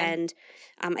together, and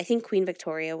I think Queen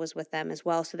Victoria was with them as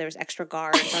well, so there was extra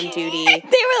guards on duty. They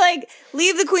were like,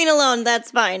 leave the Queen alone,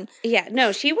 that's fine. Yeah,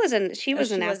 no, she wasn't after. She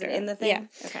wasn't in the thing? Yeah.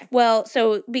 Okay. Well,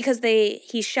 so because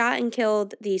he shot and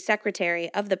killed the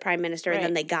secretary of the Prime Minister, and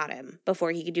then they got him before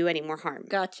he could do any more harm.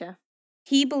 Gotcha.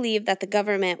 He believed that the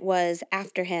government was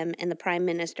after him and the Prime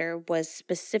Minister was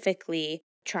specifically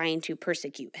trying to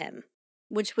persecute him.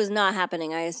 Which was not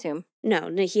happening, I assume.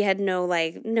 No, he had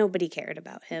nobody cared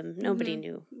about him. Nobody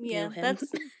knew him.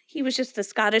 He was just a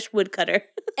Scottish woodcutter.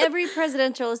 Every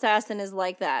presidential assassin is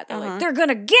like that. They're like, they're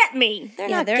gonna get me.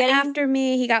 They're after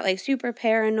me. He got like super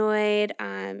paranoid.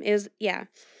 And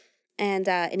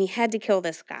he had to kill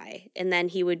this guy, and then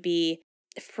he would be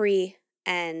free.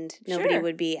 And nobody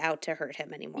would be out to hurt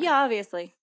him anymore. Yeah,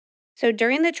 obviously. So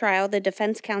during the trial, the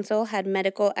defense counsel had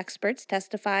medical experts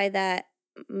testify that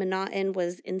M'Naughton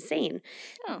was insane.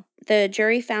 Oh. The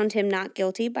jury found him not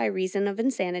guilty by reason of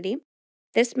insanity.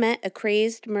 This meant a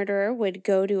crazed murderer would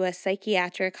go to a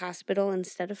psychiatric hospital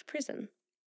instead of prison.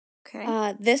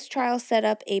 Okay. This trial set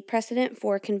up a precedent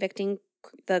for convicting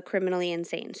the criminally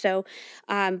insane. So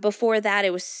before that,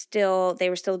 they were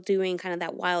still doing kind of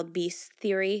that wild beast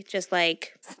theory, just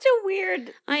like such a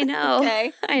weird. I know.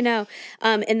 Okay. I know.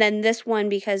 And then this one,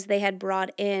 because they had brought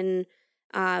in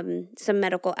some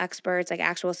medical experts, like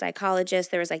actual psychologists.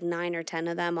 There was like 9 or 10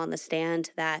 of them on the stand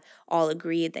that all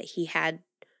agreed that he had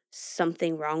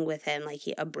something wrong with him, like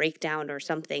a breakdown or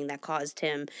something that caused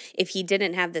him. If he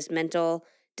didn't have this mental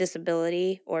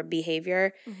disability or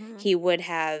behavior,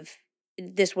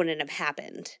 this wouldn't have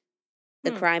happened.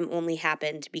 The crime only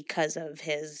happened because of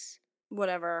his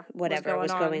whatever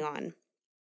was going on.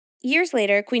 Years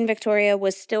later, Queen Victoria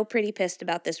was still pretty pissed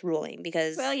about this ruling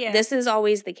because this is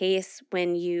always the case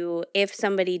when if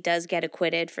somebody does get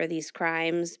acquitted for these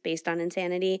crimes based on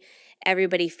insanity,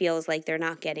 everybody feels like they're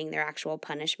not getting their actual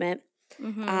punishment.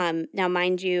 Now,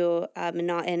 mind you,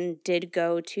 M'Naughton did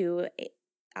go to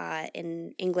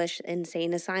an English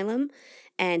insane asylum,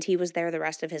 and he was there the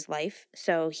rest of his life.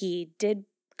 So he did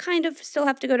kind of still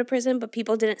have to go to prison, but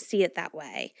people didn't see it that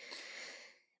way.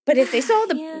 But if they saw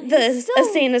the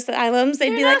insane asylums,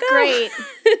 they'd be like, oh.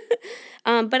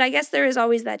 Great. But I guess there is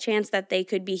always that chance that they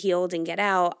could be healed and get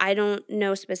out. I don't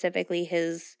know specifically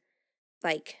his,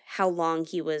 like, how long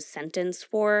he was sentenced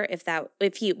for.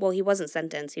 He wasn't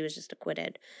sentenced, he was just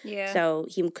acquitted. Yeah. So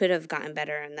he could have gotten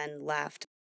better and then left.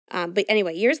 But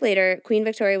anyway, years later, Queen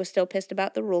Victoria was still pissed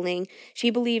about the ruling.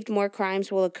 She believed more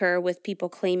crimes will occur with people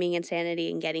claiming insanity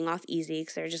and getting off easy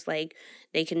because they're just like,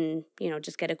 they can,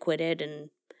 just get acquitted and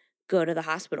go to the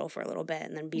hospital for a little bit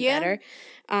and then be better.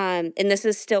 And this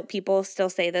is still, people still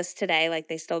say this today, like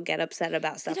they still get upset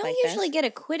about stuff like this. They don't usually get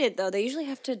acquitted, though. They usually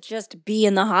have to just be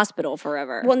in the hospital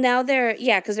forever. Well, now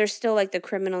because they're still like the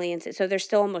criminally insane, so they're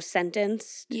still almost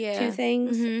sentenced to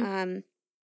things. Mm-hmm.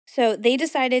 So they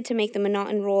decided to make the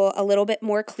M'Naughton rule a little bit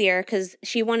more clear because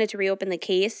she wanted to reopen the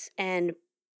case and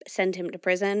send him to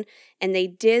prison. And they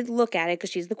did look at it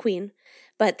because she's the queen.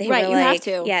 But they were like, you have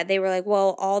to. Yeah, they were like,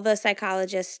 well, all the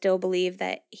psychologists still believe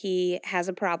that he has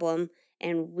a problem.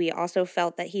 And we also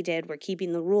felt that he did. We're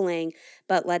keeping the ruling,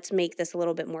 but let's make this a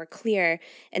little bit more clear.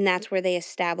 And that's where they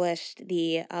established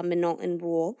the M'Naughton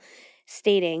rule,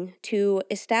 stating to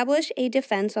establish a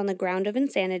defense on the ground of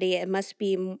insanity, it must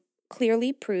be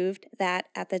clearly proved that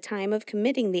at the time of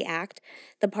committing the act,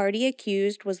 the party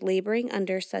accused was laboring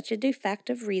under such a defect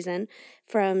of reason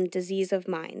from disease of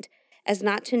mind as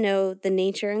not to know the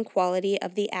nature and quality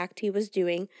of the act he was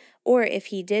doing, or if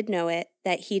he did know it,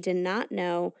 that he did not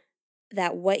know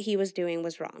that what he was doing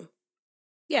was wrong.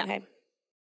 Yeah. Okay.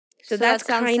 So that's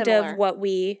kind of what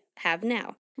we have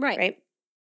now. Right?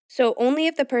 So only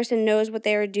if the person knows what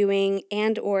they are doing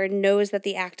and or knows that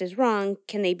the act is wrong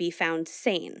can they be found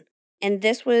sane. And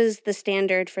this was the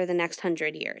standard for the next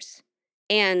 100 years.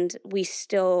 And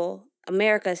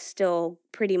America still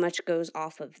pretty much goes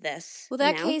off of this. Well,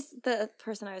 that case, the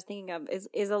person I was thinking of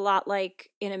is a lot like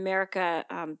in America,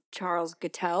 Charles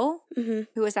Guiteau,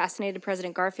 who assassinated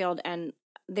President Garfield, and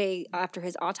they, after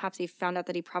his autopsy, found out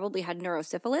that he probably had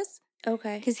neurosyphilis.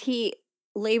 Okay. Because he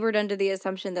labored under the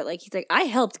assumption that, he's like, I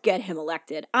helped get him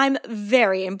elected. I'm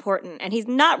very important, and he's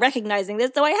not recognizing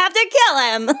this, so I have to kill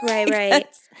him. Right.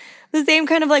 The same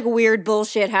kind of, weird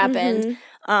bullshit happened.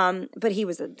 But he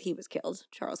was killed.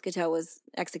 Charles Guiteau was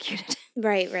executed.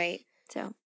 Right.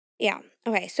 So, yeah.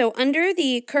 Okay. So under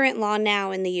the current law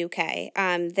now in the UK,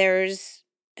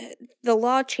 the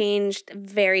law changed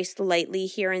very slightly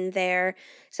here and there.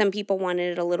 Some people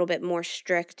wanted it a little bit more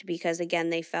strict because, again,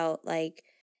 they felt like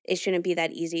it shouldn't be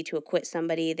that easy to acquit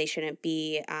somebody. They shouldn't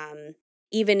be,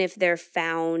 even if they're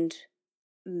found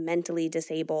mentally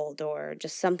disabled or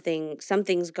just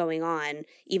something's going on,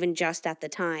 even just at the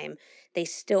time, they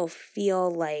still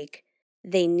feel like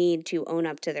they need to own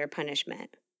up to their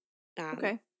punishment.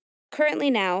 Okay. Currently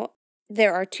now,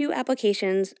 there are 2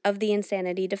 applications of the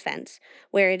insanity defense,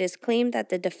 where it is claimed that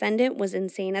the defendant was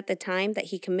insane at the time that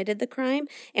he committed the crime,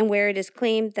 and where it is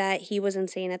claimed that he was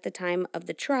insane at the time of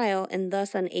the trial and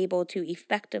thus unable to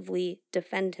effectively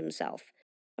defend himself.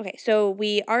 Okay, so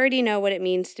we already know what it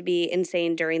means to be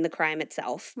insane during the crime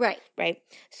itself. Right.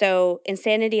 So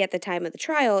insanity at the time of the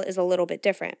trial is a little bit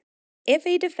different. If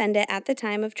a defendant at the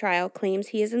time of trial claims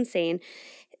he is insane,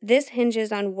 this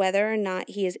hinges on whether or not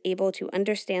he is able to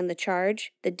understand the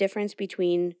charge, the difference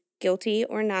between guilty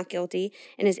or not guilty,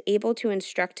 and is able to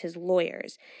instruct his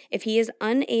lawyers. If he is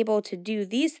unable to do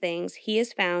these things, he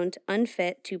is found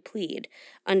unfit to plead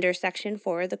under Section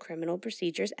 4 of the Criminal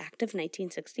Procedures Act of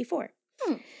 1964.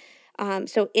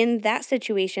 So in that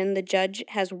situation, the judge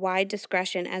has wide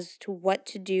discretion as to what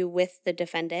to do with the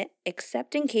defendant,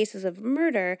 except in cases of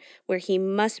murder where he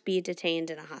must be detained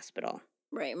in a hospital.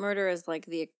 Right. Murder is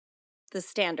the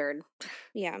standard.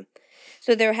 Yeah.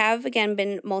 So there have, again,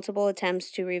 been multiple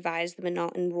attempts to revise the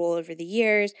M'Naughton rule over the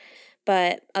years,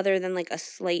 but other than a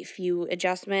slight few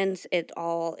adjustments, it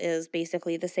all is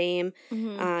basically the same.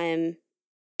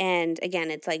 And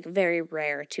again, it's very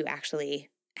rare to actually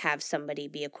have somebody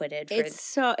be acquitted for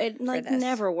it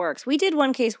never works. We did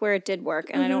one case where it did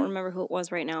work, and I don't remember who it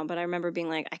was right now, but I remember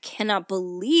being I cannot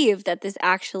believe that this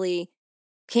actually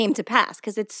came to pass,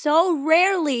 because it so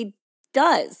rarely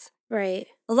does. Right.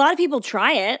 A lot of people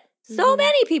try it. So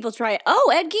many people try it.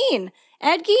 Oh, Ed Gein.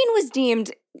 Ed Gein was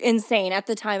deemed insane at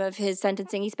the time of his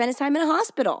sentencing. He spent his time in a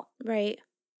hospital. Right.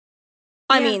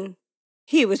 I mean,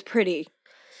 he was pretty.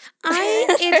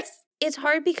 It's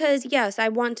hard because, yes, I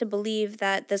want to believe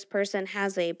that this person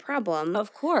has a problem.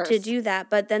 Of course. To do that,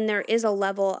 but then there is a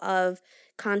level of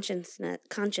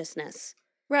consciousness,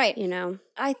 Right. you know?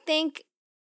 I think,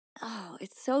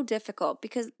 it's so difficult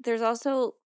because there's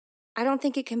also, I don't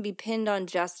think it can be pinned on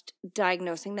just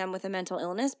diagnosing them with a mental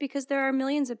illness because there are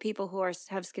millions of people who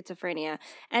have schizophrenia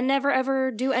and never ever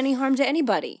do any harm to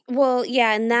anybody. Well,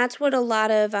 yeah, and that's what a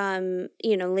lot of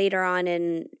later on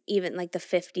in even like the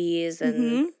 50s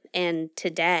and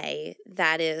today,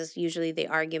 that is usually the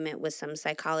argument with some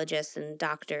psychologists and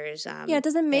doctors. Yeah, it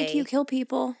doesn't make you kill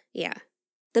people. Yeah.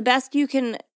 The best you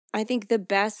can, I think the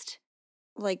best,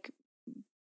 like,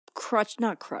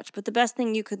 not crutch, but the best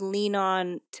thing you could lean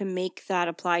on to make that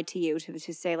apply to you,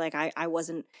 to say, like, I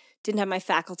didn't have my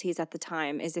faculties at the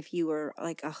time, is if you were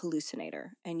like a hallucinator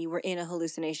and you were in a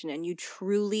hallucination and you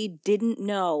truly didn't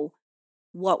know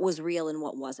what was real and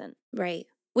what wasn't. Right.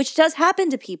 Which does happen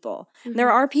to people. Mhm.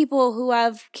 There are people who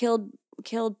have killed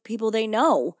people they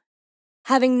know,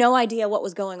 having no idea what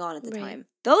was going on at the time.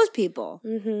 Those people,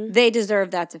 they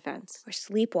deserve that defense. Or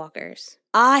sleepwalkers.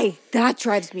 That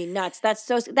drives me nuts. That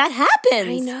happens.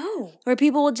 I know. Where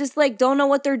people will just like don't know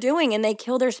what they're doing and they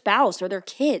kill their spouse or their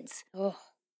kids. Oh.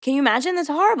 Can you imagine? That's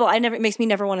horrible. It makes me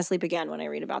never want to sleep again when I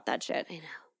read about that shit. I know.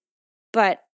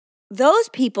 But those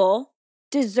people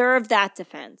deserve that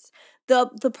defense.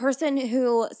 The person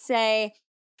who, say,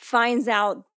 finds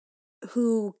out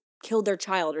who killed their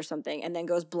child or something and then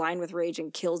goes blind with rage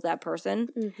and kills that person,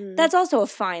 that's also a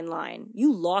fine line.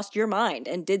 You lost your mind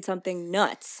and did something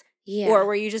nuts. Yeah. Or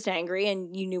were you just angry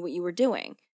and you knew what you were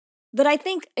doing? But I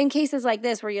think in cases like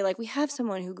this where you're like, we have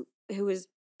someone who is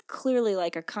clearly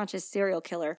like a conscious serial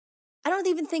killer, I don't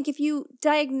even think if you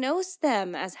diagnose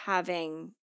them as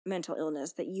having mental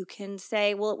illness that you can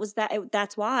say, well,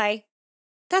 that's why.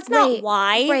 That's not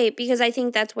why. Right, because I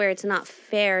think that's where it's not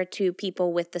fair to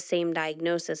people with the same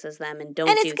diagnosis as them and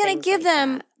it's going to give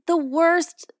them the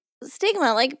worst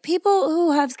stigma. Like, people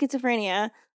who have schizophrenia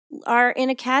are in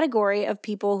a category of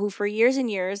people who for years and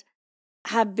years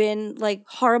have been like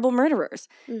horrible murderers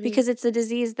because it's a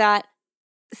disease that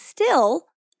still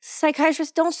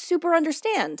psychiatrists don't super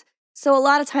understand. So a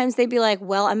lot of times they'd be like,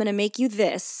 well, I'm going to make you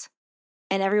this,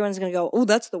 and everyone's going to go, oh,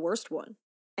 that's the worst one,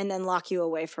 and then lock you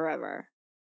away forever.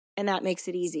 And that makes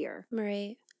it easier.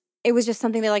 Right. It was just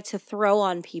something they like to throw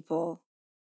on people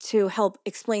to help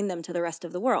explain them to the rest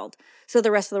of the world. So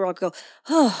the rest of the world go,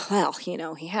 oh, well,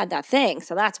 he had that thing,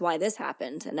 so that's why this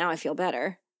happened, and now I feel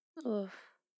better. Oh.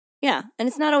 Yeah, and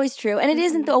it's not always true, and it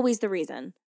isn't always the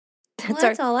reason.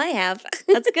 That's all I have.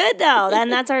 That's good, though.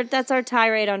 And that's our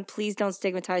tirade on please don't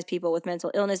stigmatize people with mental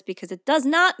illness because it does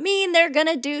not mean they're going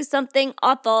to do something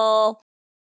awful.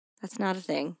 That's not a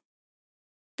thing.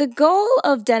 The goal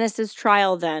of Dennis's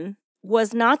trial, then,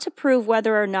 was not to prove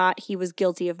whether or not he was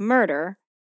guilty of murder.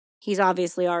 He's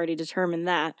obviously already determined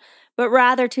that. But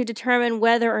rather to determine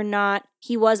whether or not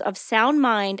he was of sound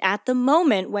mind at the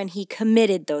moment when he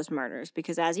committed those murders.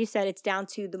 Because as you said, it's down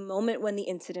to the moment when the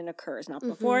incident occurs. Not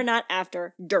before, not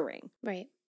after, during. Right.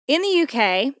 In the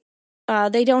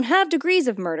UK, they don't have degrees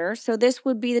of murder, so this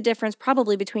would be the difference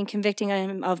probably between convicting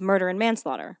him of murder and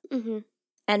manslaughter. Mm-hmm.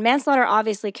 And manslaughter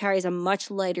obviously carries a much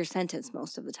lighter sentence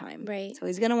most of the time. Right. So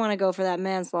he's going to want to go for that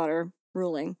manslaughter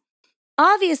ruling.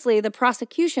 Obviously, the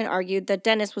prosecution argued that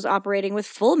Dennis was operating with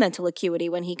full mental acuity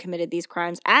when he committed these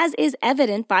crimes, as is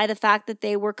evident by the fact that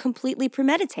they were completely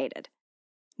premeditated.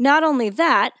 Not only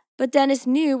that, but Dennis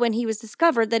knew when he was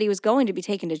discovered that he was going to be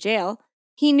taken to jail.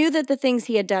 He knew that the things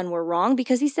he had done were wrong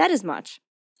because he said as much.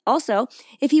 Also,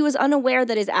 if he was unaware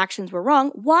that his actions were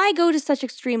wrong, why go to such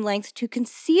extreme lengths to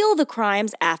conceal the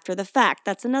crimes after the fact?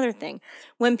 That's another thing.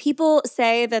 When people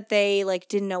say that they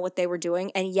didn't know what they were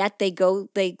doing and yet they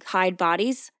hide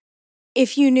bodies,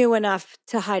 if you knew enough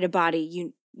to hide a body,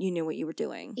 you knew what you were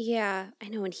doing. Yeah, I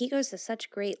know. And he goes to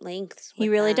such great lengths. He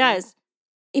really does.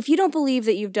 If you don't believe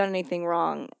that you've done anything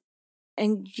wrong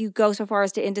and you go so far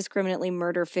as to indiscriminately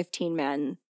murder 15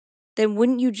 men, then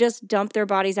wouldn't you just dump their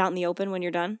bodies out in the open when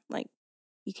you're done?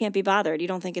 You can't be bothered. You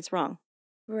don't think it's wrong.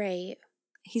 Right.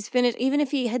 He's finished. Even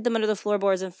if he hid them under the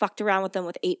floorboards and fucked around with them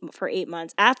for 8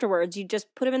 months, afterwards, you just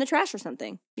put them in the trash or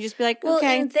something. You just be like, well,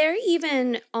 okay. And they're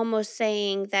even almost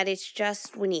saying that it's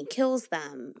just when he kills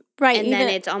them. Right. And then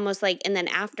it's almost and then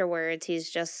afterwards, he's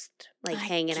just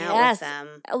hanging out with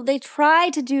them. Oh, they try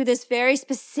to do this very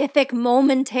specific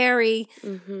momentary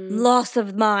loss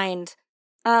of mind.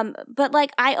 But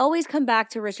I always come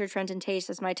back to Richard Trenton Tace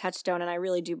as my touchstone, and I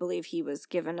really do believe he was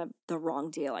given the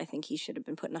wrong deal. I think he should have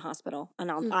been put in a hospital,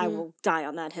 and I will die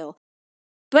on that hill.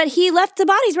 But he left the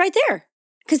bodies right there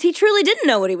because he truly didn't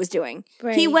know what he was doing.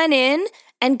 Right. He went in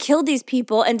and killed these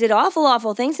people and did awful,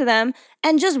 awful things to them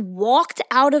and just walked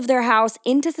out of their house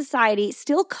into society,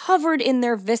 still covered in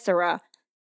their viscera,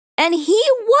 And he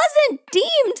wasn't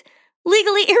deemed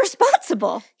legally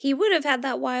irresponsible. He would have had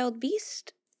that wild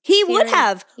beast. He would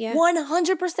have. Yeah.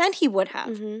 100% he would have.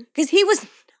 Mm-hmm. Because he was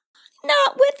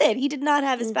not with it. He did not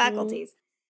have his faculties.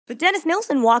 But Dennis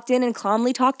Nilsen walked in and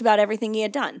calmly talked about everything he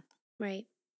had done. Right.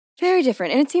 Very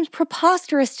different. And it seems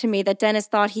preposterous to me that Dennis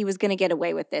thought he was going to get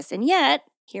away with this. And yet,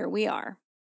 here we are.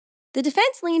 The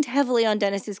defense leaned heavily on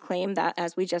Dennis's claim that,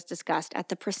 as we just discussed, at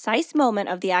the precise moment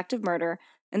of the act of murder,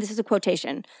 and this is a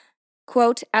quotation,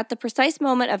 quote, "At the precise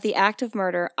moment of the act of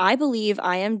murder, I believe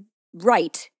I am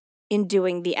right in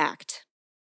doing the act."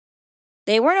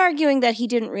 They weren't arguing that he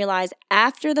didn't realize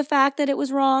after the fact that it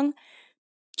was wrong,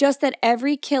 just that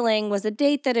every killing was a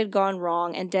date that had gone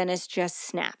wrong and Dennis just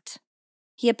snapped.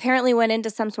 He apparently went into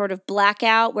some sort of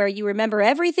blackout where you remember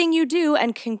everything you do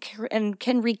and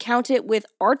can recount it with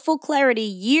artful clarity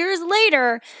years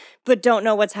later, but don't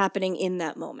know what's happening in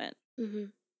that moment. Mm-hmm.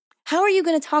 How are you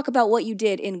going to talk about what you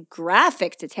did in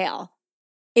graphic detail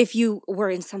if you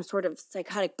were in some sort of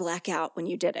psychotic blackout when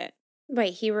you did it?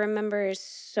 Right. He remembers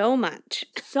so much.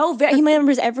 He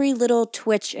remembers every little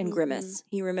twitch and grimace.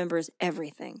 He remembers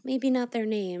everything. Maybe not their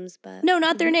names, but... No,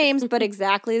 not their names, but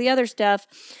exactly the other stuff.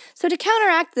 So to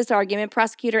counteract this argument,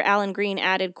 prosecutor Alan Green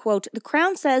added, quote, "The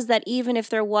Crown says that even if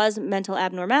there was mental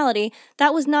abnormality,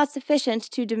 that was not sufficient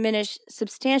to diminish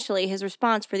substantially his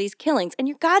response for these killings." And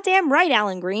you're goddamn right,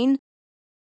 Alan Green.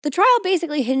 The trial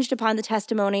basically hinged upon the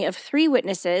testimony of 3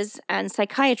 witnesses and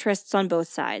psychiatrists on both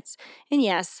sides. And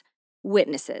yes,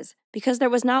 witnesses, because there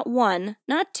was not 1,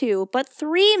 not 2, but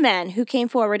 3 men who came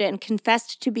forward and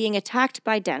confessed to being attacked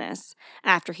by Dennis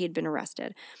after he'd been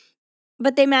arrested.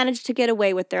 But they managed to get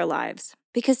away with their lives,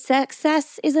 because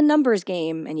success is a numbers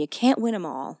game and you can't win them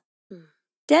all.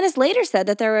 Dennis later said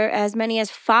that there were as many as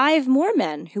 5 more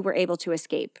men who were able to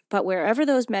escape, but wherever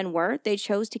those men were, they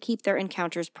chose to keep their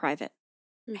encounters private.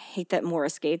 I hate that more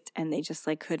escaped and they just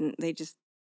couldn't, they just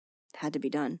had to be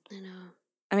done. I know.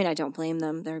 I mean, I don't blame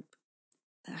them.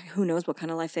 Who knows what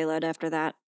kind of life they led after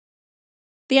that.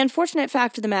 The unfortunate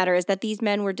fact of the matter is that these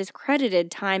men were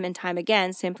discredited time and time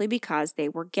again simply because they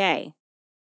were gay.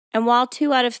 And while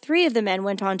 2 out of 3 of the men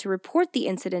went on to report the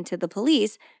incident to the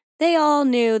police, they all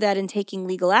knew that in taking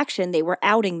legal action, they were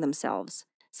outing themselves.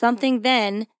 Something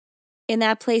then, in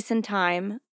that place and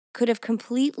time, could have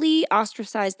completely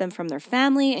ostracized them from their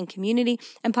family and community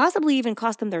and possibly even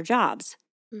cost them their jobs.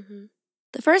 Mm-hmm.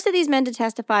 The first of these men to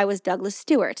testify was Douglas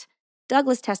Stewart.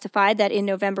 Douglas testified that in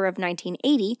November of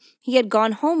 1980, he had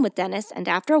gone home with Dennis, and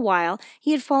after a while,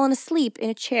 he had fallen asleep in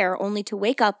a chair only to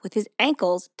wake up with his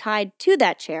ankles tied to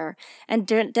that chair and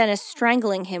Dennis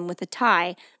strangling him with a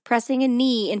tie, pressing a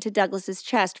knee into Douglas's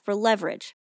chest for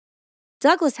leverage.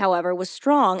 Douglas, however, was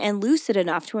strong and lucid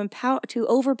enough to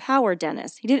overpower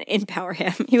Dennis. He didn't empower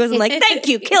him. He wasn't like, "Thank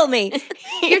you, kill me."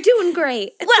 You're doing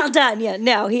great. Well done. Yeah,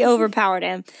 no, he overpowered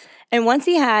him. And once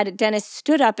he had, Dennis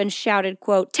stood up and shouted,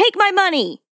 quote, "Take my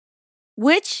money!"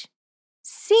 Which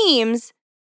seems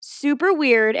super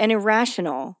weird and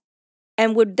irrational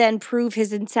and would then prove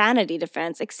his insanity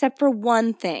defense, except for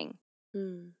one thing.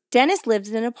 Dennis lived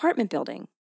in an apartment building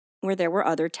where there were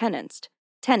other tenants.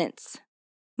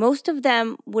 Most of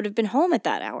them would have been home at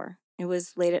that hour. It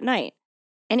was late at night,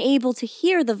 and able to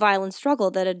hear the violent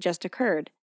struggle that had just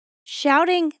occurred.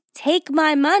 Shouting, "Take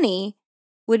my money,"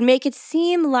 would make it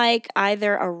seem like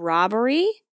either a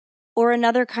robbery or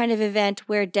another kind of event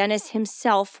where Dennis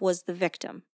himself was the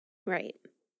victim. Right.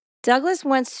 Douglas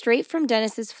went straight from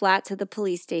Dennis's flat to the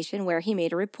police station where he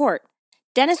made a report.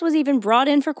 Dennis was even brought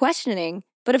in for questioning,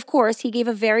 but of course he gave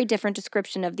a very different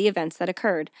description of the events that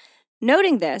occurred.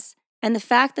 Noting this, and the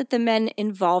fact that the men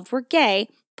involved were gay,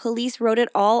 police wrote it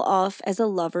all off as a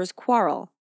lover's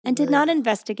quarrel and did not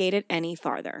investigate it any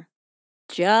farther.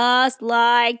 Just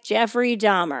like Jeffrey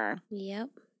Dahmer.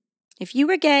 Yep. If you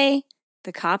were gay,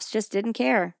 the cops just didn't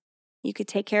care. You could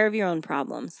take care of your own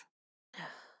problems.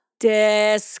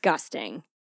 Disgusting.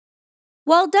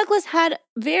 While Douglas had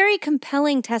very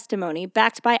compelling testimony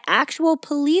backed by actual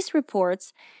police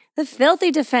reports, the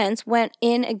filthy defense went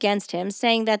in against him,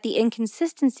 saying that the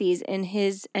inconsistencies in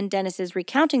his and Dennis's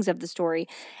recountings of the story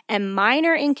and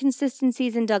minor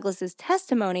inconsistencies in Douglas's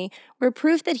testimony were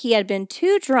proof that he had been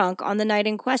too drunk on the night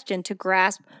in question to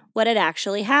grasp what had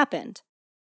actually happened.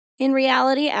 In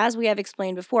reality, as we have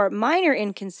explained before, minor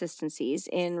inconsistencies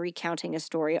in recounting a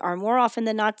story are more often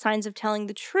than not signs of telling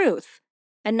the truth,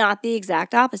 and not the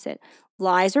exact opposite.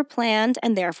 Lies are planned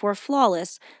and therefore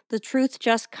flawless. The truth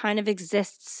just kind of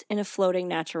exists in a floating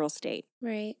natural state.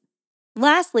 Right.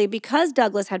 Lastly, because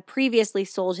Douglas had previously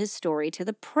sold his story to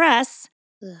the press,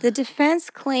 The defense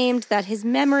claimed that his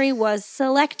memory was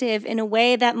selective in a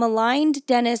way that maligned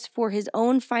Dennis for his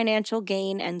own financial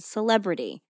gain and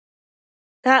celebrity.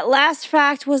 That last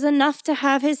fact was enough to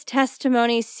have his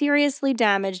testimony seriously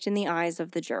damaged in the eyes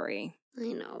of the jury.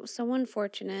 I know, so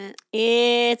unfortunate.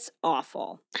 It's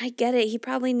awful. I get it. He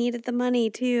probably needed the money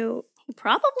too. He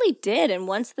probably did, and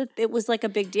once it was like a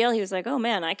big deal, he was like, "Oh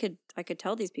man, I could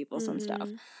tell these people some stuff."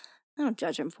 I don't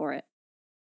judge him for it.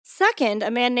 Second,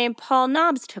 a man named Paul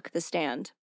Nobbs took the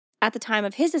stand. At the time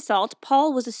of his assault,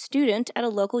 Paul was a student at a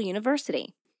local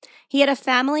university. He had a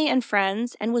family and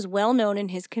friends and was well known in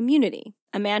his community,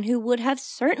 a man who would have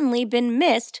certainly been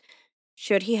missed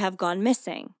should he have gone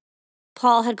missing.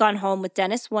 Paul had gone home with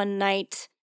Dennis one night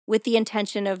with the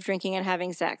intention of drinking and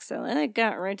having sex, so it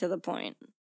got right to the point.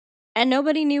 And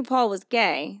nobody knew Paul was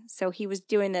gay, so he was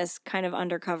doing this kind of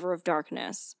under cover of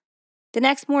darkness. The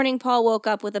next morning, Paul woke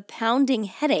up with a pounding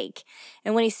headache,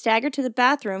 and when he staggered to the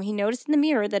bathroom, he noticed in the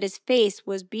mirror that his face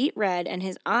was beet red and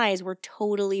his eyes were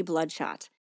totally bloodshot.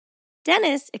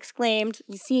 Dennis exclaimed,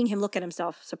 seeing him look at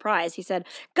himself, surprised. He said,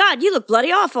 "God, you look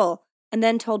bloody awful," and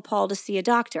then told Paul to see a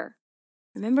doctor.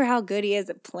 Remember how good he is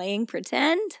at playing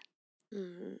pretend?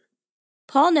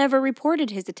 Paul never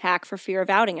reported his attack for fear of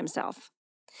outing himself.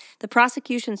 The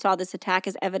prosecution saw this attack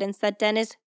as evidence that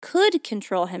Dennis could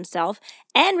control himself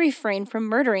and refrain from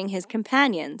murdering his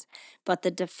companions, but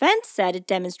the defense said it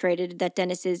demonstrated that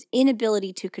Dennis's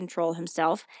inability to control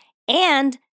himself,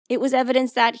 and it was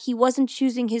evidence that he wasn't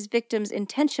choosing his victims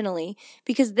intentionally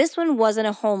because this one wasn't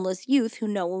a homeless youth who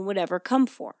no one would ever come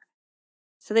for.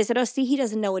 So they said, "Oh, see, he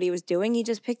doesn't know what he was doing. He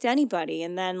just picked anybody."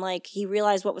 And then, he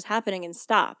realized what was happening and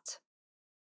stopped.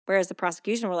 Whereas the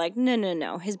prosecution were like,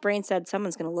 no. His brain said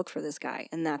someone's going to look for this guy,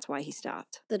 and that's why he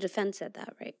stopped. The defense said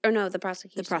that, right? Or no, the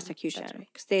prosecution. The prosecution. That's right.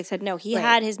 Because they said, no, he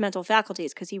had his mental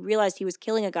faculties because he realized he was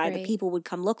killing a guy that people would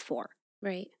come look for.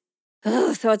 Right.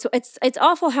 Ugh, so it's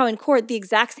awful how in court the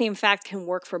exact same fact can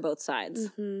work for both sides.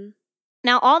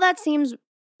 Now, all that seems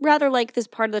rather like this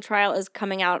part of the trial is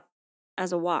coming out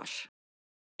as a wash.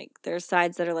 There's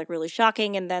sides that are really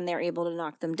shocking, and then they're able to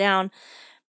knock them down.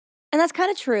 And that's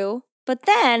kind of true. But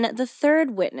then the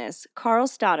third witness, Carl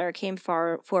Stoddard, came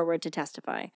forward to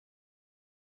testify.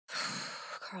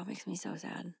 Carl makes me so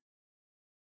sad.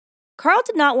 Carl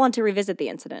did not want to revisit the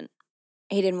incident.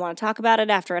 He didn't want to talk about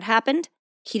it after it happened.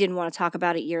 He didn't want to talk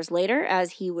about it years later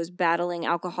as he was battling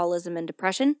alcoholism and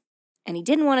depression. And he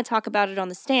didn't want to talk about it on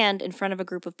the stand in front of a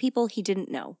group of people he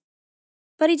didn't know.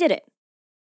 But he did it.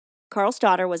 Carl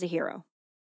Stoddard was a hero.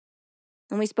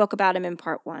 And we spoke about him in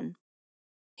part 1.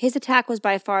 His attack was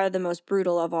by far the most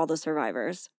brutal of all the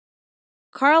survivors.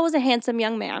 Carl was a handsome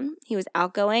young man. He was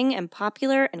outgoing and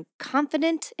popular and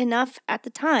confident enough at the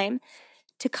time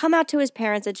to come out to his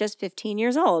parents at just 15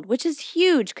 years old, which is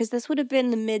huge because this would have been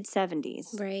the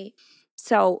mid-70s. Right.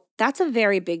 So that's a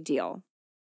very big deal.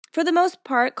 For the most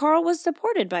part, Carl was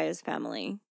supported by his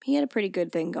family. He had a pretty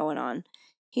good thing going on.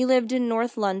 He lived in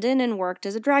North London and worked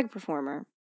as a drag performer.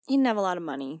 He didn't have a lot of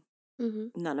money.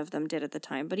 None of them did at the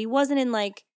time, but he wasn't in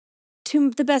to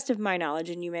the best of my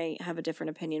knowledge, and you may have a different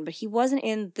opinion, but he wasn't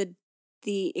in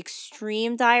the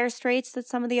extreme dire straits that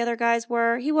some of the other guys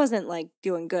were. He wasn't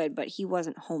doing good, but he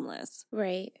wasn't homeless.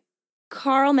 Right.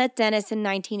 Carl met Dennis in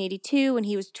 1982 when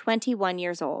he was 21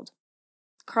 years old.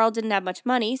 Carl didn't have much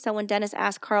money, so when Dennis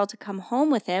asked Carl to come home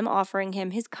with him, offering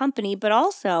him his company, but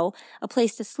also a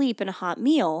place to sleep and a hot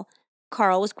meal,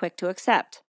 Carl was quick to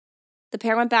accept. The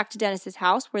pair went back to Dennis's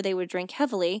house where they would drink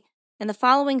heavily, and the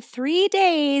following 3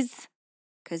 days,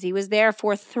 because he was there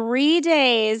for 3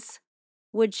 days,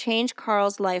 would change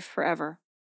Carl's life forever.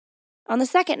 On the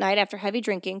second night after heavy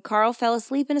drinking, Carl fell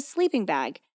asleep in a sleeping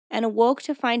bag and awoke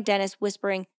to find Dennis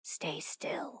whispering, "Stay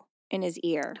still," in his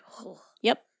ear.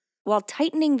 Yep, while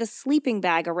tightening the sleeping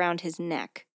bag around his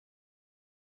neck.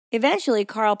 Eventually,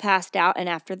 Carl passed out, and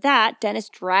after that, Dennis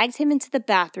drags him into the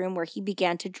bathroom where he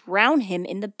began to drown him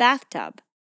in the bathtub.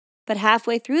 But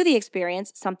halfway through the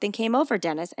experience, something came over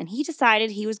Dennis, and he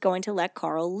decided he was going to let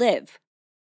Carl live.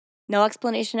 No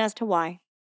explanation as to why.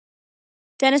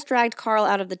 Dennis dragged Carl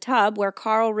out of the tub, where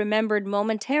Carl remembered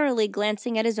momentarily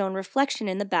glancing at his own reflection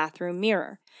in the bathroom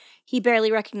mirror. He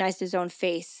barely recognized his own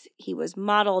face. He was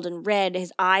mottled and red,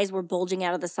 his eyes were bulging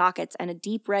out of the sockets, and a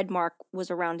deep red mark was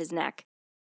around his neck.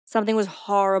 Something was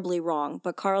horribly wrong,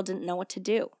 but Carl didn't know what to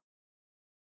do.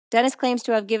 Dennis claims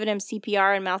to have given him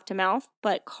CPR and mouth-to-mouth,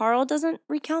 but Carl doesn't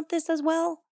recount this as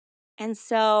well. And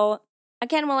so,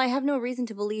 again, while I have no reason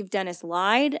to believe Dennis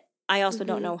lied, I also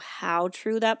don't know how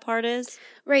true that part is.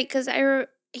 Right, because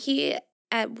he,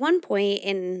 at one point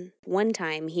in one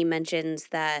time, he mentions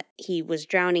that he was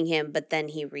drowning him, but then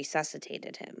he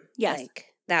resuscitated him. Yes.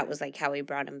 that was, like, how he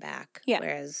brought him back. Yeah.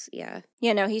 Whereas, yeah.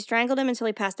 Yeah, no, he strangled him until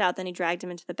he passed out. Then he dragged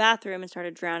him into the bathroom and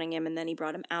started drowning him. And then he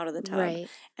brought him out of the tub. Right.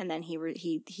 And then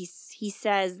he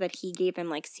says that he gave him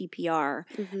like CPR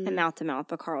and mouth to mouth,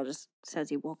 but Carl just says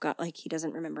he woke up. Like he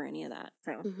doesn't remember any of that.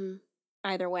 So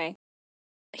either way.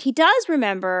 He does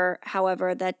remember,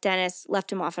 however, that Dennis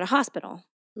left him off at a hospital.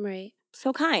 Right.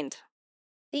 So kind.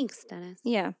 Thanks, Dennis.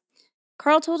 Yeah.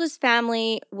 Carl told his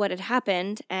family what had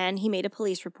happened, and he made a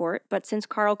police report. But since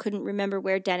Carl couldn't remember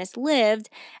where Dennis lived,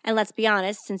 and let's be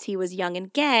honest, since he was young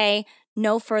and gay,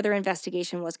 no further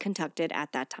investigation was conducted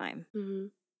at that time.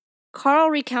 Carl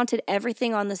recounted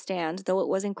everything on the stand, though it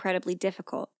was incredibly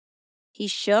difficult. He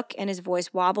shook and his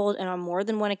voice wobbled, and on more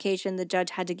than one occasion, the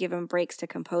judge had to give him breaks to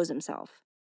compose himself.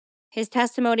 His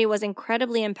testimony was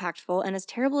incredibly impactful, and as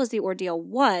terrible as the ordeal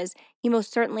was, he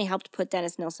most certainly helped put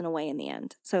Dennis Nilsen away in the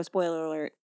end. So, spoiler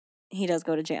alert, he does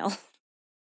go to jail.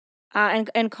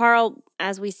 And Carl,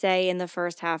 as we say in the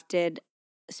first half, did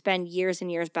spend years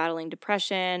and years battling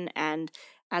depression, and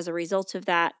as a result of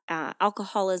that,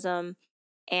 alcoholism,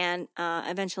 and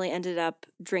eventually ended up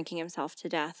drinking himself to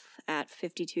death at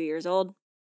 52 years old.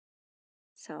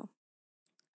 So,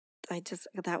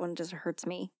 that one just hurts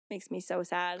me. Makes me so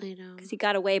sad. I know. Because he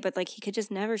got away, but like he could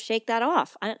just never shake that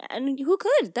off. And who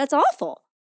could? That's awful.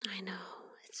 I know.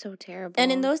 It's so terrible.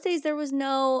 And in those days, there was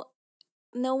no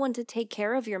one to take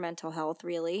care of your mental health,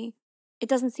 really. It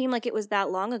doesn't seem like it was that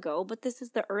long ago, but this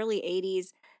is the early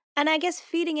 80s. And I guess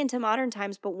feeding into modern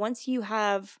times, but once you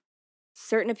have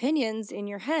certain opinions in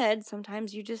your head,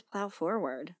 sometimes you just plow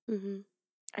forward.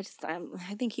 I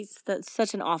think that's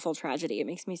such an awful tragedy. It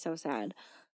makes me so sad.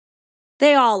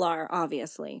 They all are,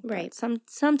 obviously. Right.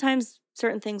 Sometimes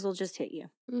certain things will just hit you.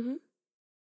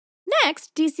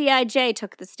 Next, DCIJ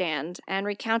took the stand and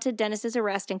recounted Dennis's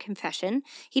arrest and confession.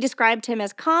 He described him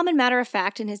as calm and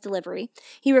matter-of-fact in his delivery.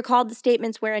 He recalled the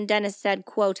statements wherein Dennis said,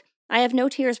 quote, "I have no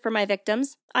tears for my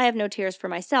victims. I have no tears for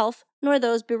myself, nor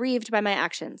those bereaved by my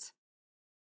actions."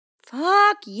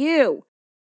 Fuck you.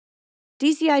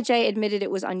 DCIJ admitted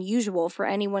it was unusual for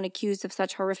anyone accused of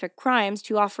such horrific crimes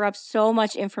to offer up so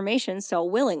much information so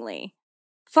willingly.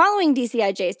 Following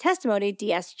DCIJ's testimony,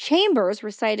 D.S. Chambers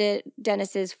recited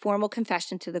Dennis's formal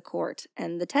confession to the court,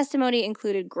 and the testimony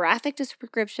included graphic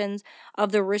descriptions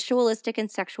of the ritualistic and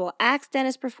sexual acts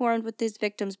Dennis performed with his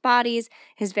victims' bodies,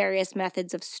 his various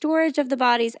methods of storage of the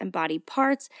bodies and body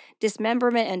parts,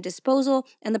 dismemberment and disposal,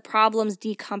 and the problem's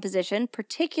decomposition,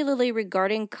 particularly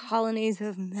regarding colonies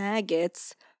of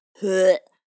maggots,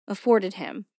 afforded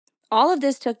him. All of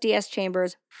this took D.S.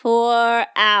 Chambers 4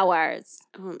 hours.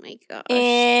 Oh my gosh.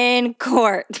 In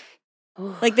court.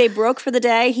 Like they broke for the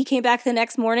day. He came back the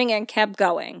next morning and kept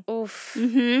going. Oof.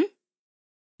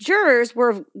 Jurors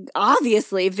were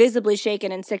obviously visibly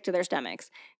shaken and sick to their stomachs.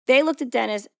 They looked at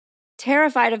Dennis,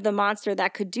 terrified of the monster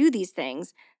that could do these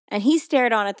things, and he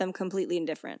stared on at them completely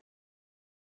indifferent.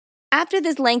 After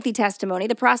this lengthy testimony,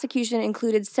 the prosecution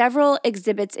included several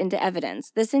exhibits into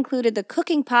evidence. This included the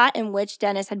cooking pot in which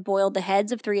Dennis had boiled the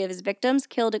heads of 3 of his victims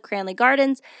killed at Cranley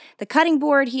Gardens, the cutting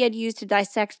board he had used to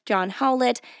dissect John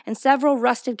Howlett, and several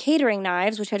rusted catering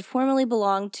knives which had formerly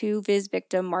belonged to his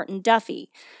victim Martin Duffy.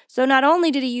 So not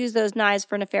only did he use those knives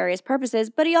for nefarious purposes,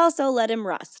 but he also let them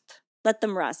rust.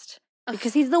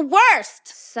 Because he's the worst!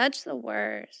 Such the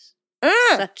worst.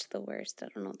 Such the worst. I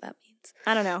don't know what that means.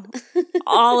 I don't know.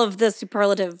 All of the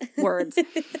superlative words.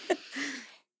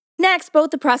 Next, both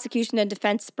the prosecution and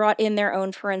defense brought in their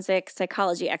own forensic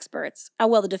psychology experts.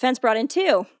 The defense brought in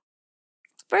 2.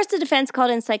 First, the defense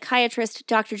called in psychiatrist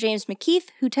Dr. James McKeith,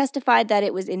 who testified that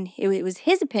it was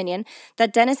his opinion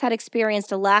that Dennis had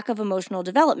experienced a lack of emotional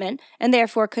development and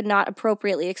therefore could not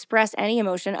appropriately express any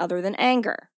emotion other than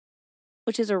anger,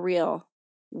 which is a real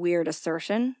weird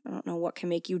assertion. I don't know what can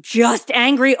make you just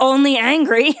angry, only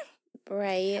angry.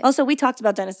 Right. Also, we talked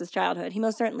about Dennis's childhood. He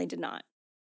most certainly did not.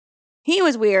 He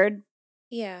was weird.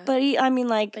 Yeah. But he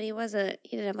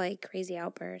didn't have like crazy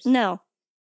outbursts. No.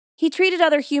 He treated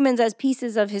other humans as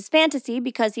pieces of his fantasy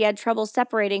because he had trouble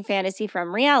separating fantasy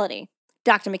from reality.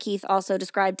 Dr. McKeith also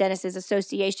described Dennis's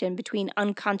association between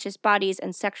unconscious bodies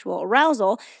and sexual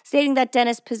arousal, stating that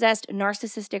Dennis possessed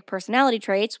narcissistic personality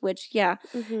traits, which,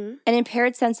 an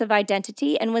impaired sense of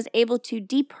identity, and was able to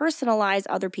depersonalize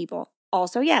other people.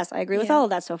 Also, yes, I agree with all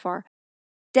of that so far.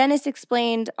 Dennis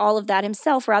explained all of that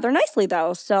himself rather nicely,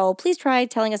 though, so please try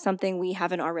telling us something we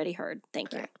haven't already heard.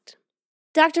 Thank you.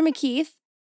 Dr. McKeith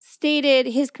stated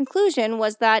his conclusion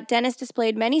was that Dennis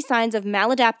displayed many signs of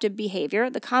maladaptive behavior,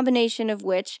 the combination of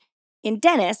which, in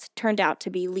Dennis, turned out to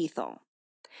be lethal.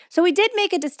 So he did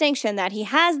make a distinction that he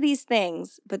has these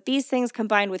things, but these things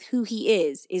combined with who he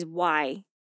is why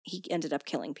he ended up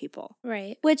killing people.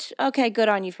 Right. Which, okay, good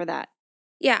on you for that.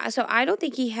 Yeah, so I don't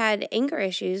think he had anger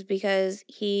issues because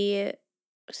he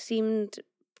seemed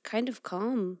kind of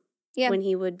calm when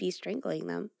he would be strangling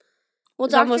them. Well,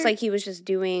 It's almost like he was just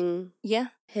doing Yeah.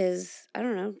 his, I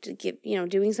don't know, to give,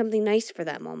 doing something nice for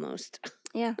them almost.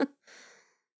 Yeah.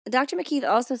 Dr. McKeith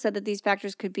also said that these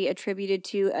factors could be attributed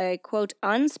to a, quote,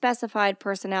 unspecified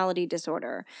personality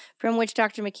disorder, from which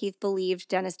Dr. McKeith believed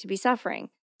Dennis to be suffering.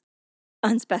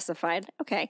 Unspecified.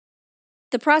 Okay.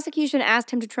 The prosecution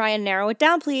asked him to try and narrow it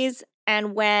down, please.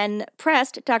 And when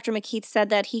pressed, Dr. McKeith said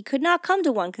that he could not come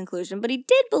to one conclusion, but he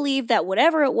did believe that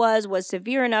whatever it was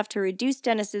severe enough to reduce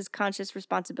Dennis's conscious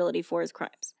responsibility for his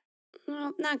crimes.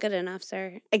 Well, not good enough,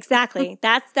 sir. Exactly.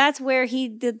 That's where he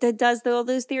does all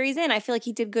those theories in. I feel like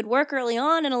he did good work early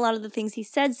on, and a lot of the things he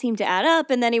said seemed to add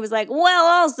up. And then he was like, well,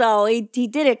 also, he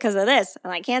did it because of this.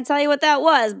 And I can't tell you what that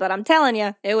was, but I'm telling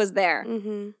you, it was there.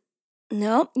 Mm-hmm.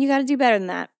 No, you got to do better than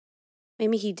that.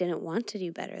 Maybe he didn't want to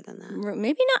do better than that.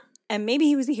 Maybe not. And maybe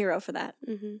he was a hero for that.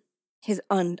 Mm-hmm. His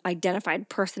unidentified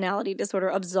personality disorder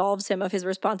absolves him of his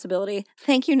responsibility.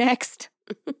 Thank you, next.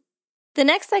 The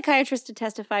next psychiatrist to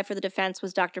testify for the defense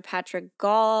was Dr. Patrick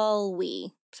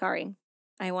Galway. Sorry,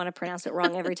 I want to pronounce it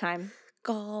wrong every time.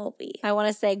 Galway. I want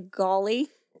to say Galway,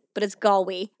 but it's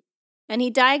Galway. And he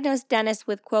diagnosed Dennis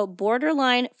with, quote,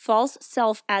 borderline false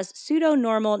self as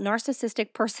pseudo-normal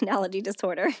narcissistic personality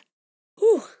disorder.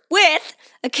 Ooh. With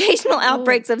occasional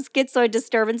outbreaks of schizoid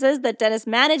disturbances that Dennis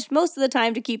managed most of the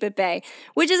time to keep at bay,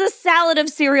 which is a salad of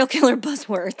serial killer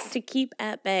buzzwords. To keep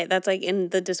at bay. That's like in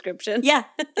the description. Yeah,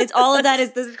 it's all of that.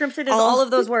 Is the description is all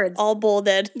of those words. All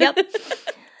bolded. Yep.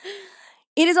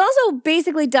 It is also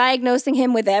basically diagnosing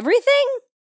him with everything,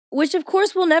 which of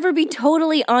course will never be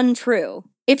totally untrue.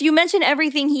 If you mention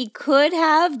everything he could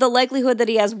have, the likelihood that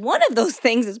he has one of those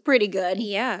things is pretty good.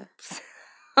 Yeah.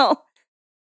 Oh.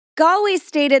 Galway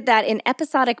stated that in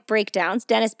episodic breakdowns,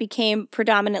 Dennis became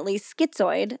predominantly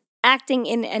schizoid, acting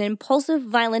in an impulsive,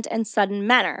 violent, and sudden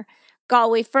manner.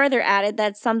 Galway further added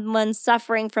that someone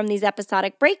suffering from these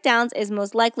episodic breakdowns is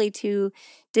most likely to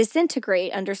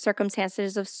disintegrate under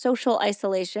circumstances of social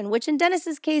isolation, which in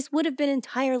Dennis's case would have been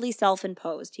entirely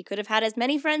self-imposed. He could have had as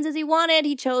many friends as he wanted,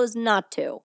 he chose not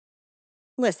to.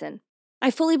 Listen, I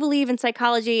fully believe in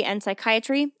psychology and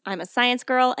psychiatry. I'm a science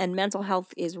girl and mental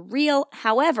health is real.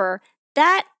 However,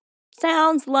 that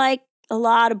sounds like a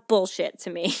lot of bullshit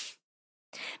to me.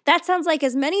 That sounds like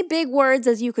as many big words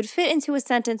as you could fit into a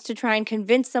sentence to try and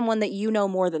convince someone that you know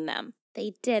more than them.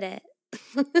 They did it.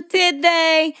 Did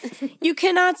they? You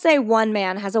cannot say one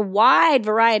man has a wide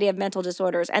variety of mental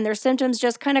disorders and their symptoms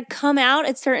just kind of come out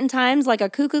at certain times like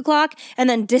a cuckoo clock and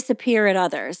then disappear at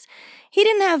others. He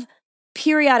didn't have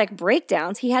periodic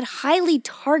breakdowns. He had highly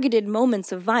targeted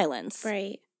moments of violence.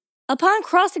 Right. Upon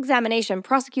cross-examination,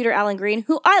 prosecutor Alan Green,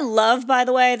 who I love, by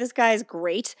the way, this guy is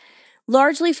great,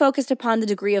 largely focused upon the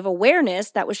degree of awareness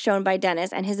that was shown by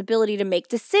Dennis and his ability to make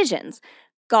decisions.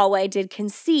 Galway did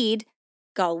concede,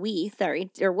 Galway,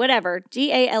 or whatever,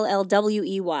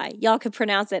 Gallwey. Y'all can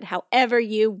pronounce it however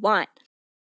you want.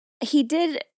 He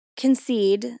did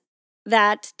concede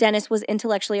that Dennis was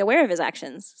intellectually aware of his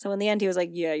actions. So in the end, he was like,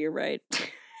 yeah, you're right.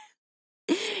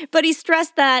 But he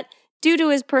stressed that due to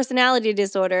his personality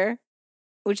disorder,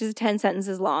 which is 10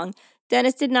 sentences long,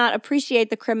 Dennis did not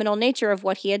appreciate the criminal nature of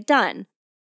what he had done,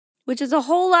 which is a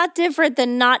whole lot different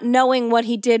than not knowing what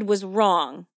he did was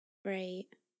wrong. Right.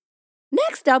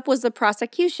 Next up was the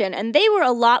prosecution, and they were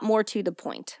a lot more to the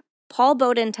point. Paul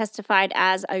Bowden testified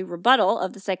as a rebuttal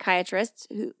of the psychiatrists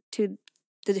who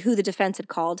the defense had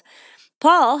called.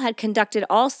 Paul had conducted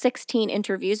all 16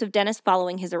 interviews of Dennis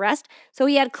following his arrest, so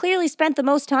he had clearly spent the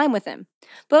most time with him.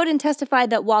 Bowden testified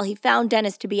that while he found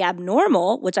Dennis to be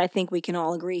abnormal, which I think we can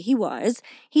all agree he was,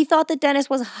 he thought that Dennis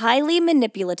was highly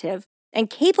manipulative and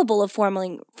capable of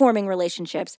forming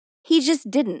relationships. He just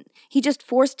didn't. He just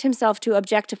forced himself to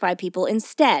objectify people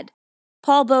instead.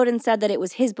 Paul Bowden said that it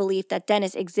was his belief that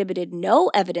Dennis exhibited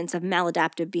no evidence of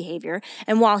maladaptive behavior,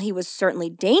 and while he was certainly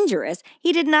dangerous,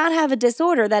 he did not have a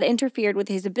disorder that interfered with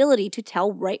his ability to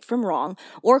tell right from wrong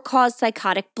or cause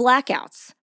psychotic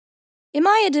blackouts. In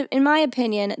my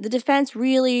opinion, the defense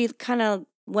really kind of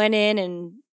went in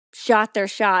and shot their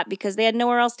shot because they had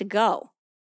nowhere else to go.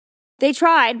 They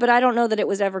tried, but I don't know that it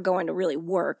was ever going to really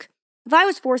work. If I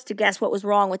was forced to guess what was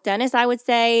wrong with Dennis, I would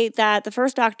say that the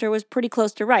first doctor was pretty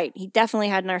close to right. He definitely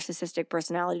had narcissistic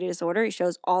personality disorder. He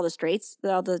shows all the traits,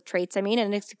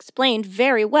 and it's explained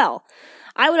very well.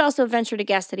 I would also venture to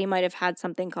guess that he might have had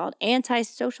something called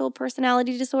antisocial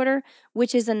personality disorder,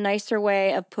 which is a nicer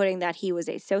way of putting that he was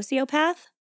a sociopath.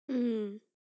 Mm.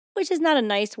 which is not a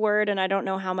nice word, and I don't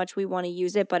know how much we want to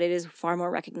use it, but it is far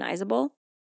more recognizable.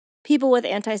 People with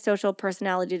antisocial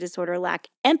personality disorder lack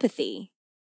empathy,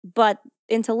 but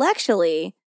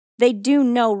intellectually, they do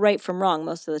know right from wrong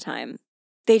most of the time.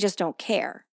 They just don't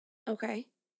care. Okay.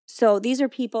 So these are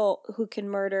people who can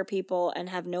murder people and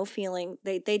have no feeling.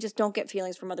 They just don't get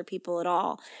feelings from other people at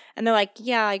all. And they're like,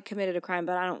 yeah, I committed a crime,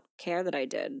 but I don't care that I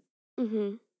did.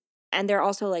 Mm-hmm. And they're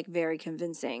also like very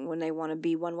convincing when they want to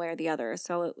be one way or the other.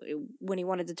 So when he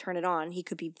wanted to turn it on, he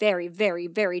could be very, very,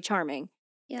 very charming.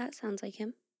 Yeah, it sounds like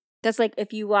him. That's like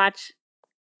if you watch,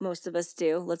 most of us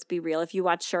do, let's be real. If you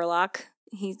watch Sherlock,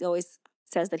 he always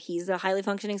says that he's a highly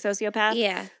functioning sociopath.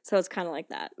 Yeah. So it's kind of like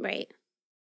that. Right.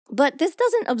 But this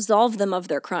doesn't absolve them of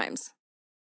their crimes.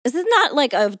 This is not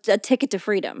like a ticket to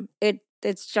freedom.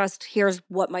 It's just, here's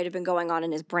what might have been going on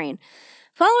in his brain.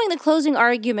 Following the closing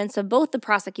arguments of both the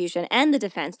prosecution and the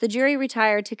defense, the jury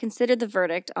retired to consider the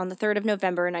verdict on the 3rd of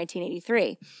November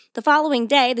 1983. The following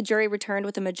day, the jury returned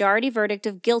with a majority verdict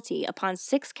of guilty upon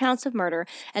 6 counts of murder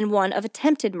and 1 of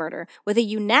attempted murder, with a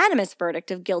unanimous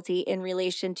verdict of guilty in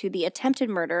relation to the attempted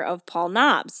murder of Paul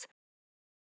Nobbs.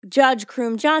 Judge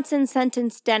Croom Johnson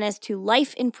sentenced Dennis to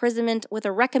life imprisonment with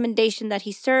a recommendation that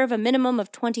he serve a minimum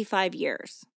of 25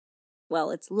 years. Well,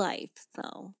 it's life,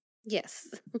 so Yes.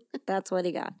 that's what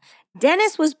he got.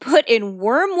 Dennis was put in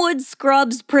Wormwood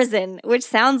Scrubs prison, which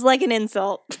sounds like an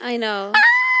insult. I know.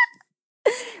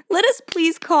 Let us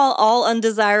please call all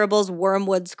undesirables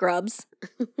Wormwood Scrubs.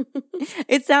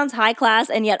 It sounds high class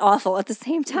and yet awful at the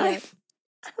same time. Yep.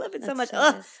 I love it so That's much. so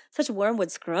Ugh, good. such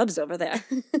Wormwood Scrubs over there.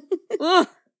 Ugh,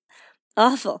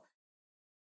 awful.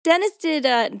 Dennis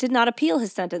did not appeal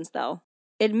his sentence, though,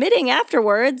 admitting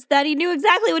afterwards that he knew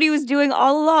exactly what he was doing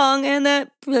all along and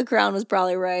that the Crown was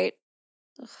probably right.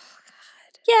 Oh, God.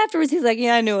 Yeah, afterwards he's like,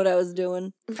 yeah, I knew what I was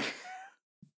doing.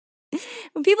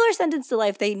 When people are sentenced to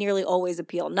life, they nearly always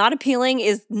appeal. Not appealing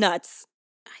is nuts.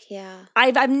 Yeah.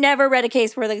 I've never read a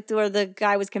case where the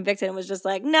guy was convicted and was just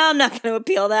like, no, I'm not going to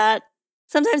appeal that.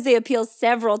 Sometimes they appeal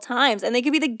several times, and they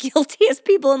could be the guiltiest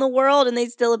people in the world, and they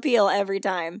still appeal every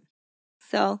time.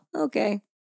 So, okay.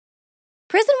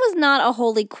 Prison was not a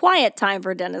wholly quiet time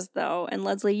for Dennis, though. And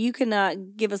Leslie, you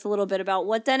can give us a little bit about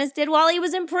what Dennis did while he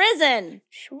was in prison.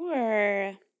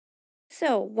 Sure.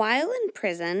 So, while in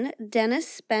prison, Dennis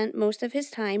spent most of his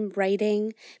time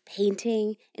writing,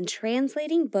 painting, and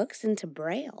translating books into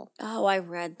Braille. Oh, I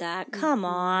read that. Come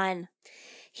on.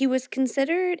 He was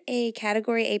considered a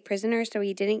Category A prisoner, so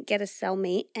he didn't get a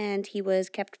cellmate, and he was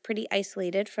kept pretty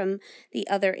isolated from the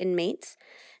other inmates.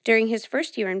 During his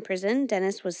first year in prison,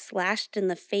 Dennis was slashed in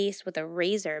the face with a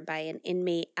razor by an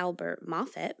inmate, Albert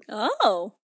Moffat.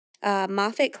 Oh.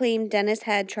 Moffat claimed Dennis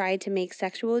had tried to make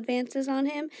sexual advances on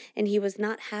him, and he was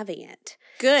not having it.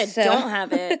 Good. So- Don't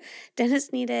have it.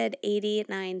 Dennis needed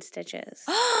 89 stitches.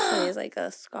 So he has like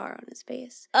a scar on his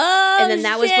face. Oh, And then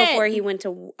that was shit. before he went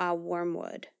to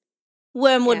Wormwood.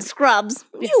 Wormwood Yeah. Scrubs.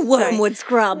 You Sorry. Wormwood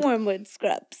Scrub. Wormwood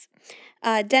Scrubs.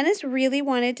 Dennis really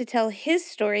wanted to tell his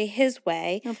story his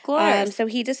way. Of course. So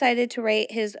he decided to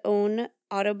write his own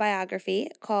autobiography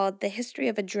called The History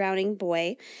of a Drowning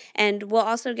Boy. And we'll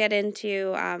also get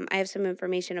into, I have some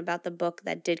information about the book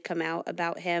that did come out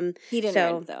about him. He didn't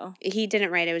so write it, though. He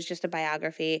didn't write it. It was just a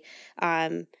biography.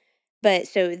 But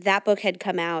so that book had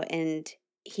come out and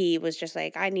he was just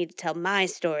like, I need to tell my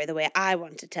story the way I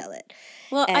want to tell it.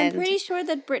 Well, I'm And- pretty sure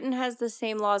that Britain has the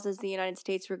same laws as the United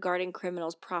States regarding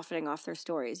criminals profiting off their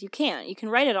stories. You can't. You can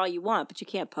write it all you want, but you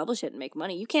can't publish it and make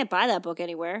money. You can't buy that book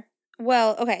anywhere.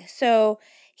 Well, okay, so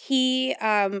he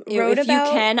wrote If about...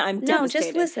 you can, I'm No, just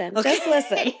devastated. listen. Okay. Just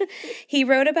listen. He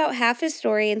wrote about half his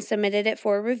story and submitted it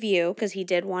for review because he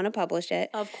did want to publish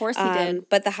it. Of course he did.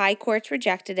 But the high courts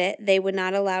rejected it. They would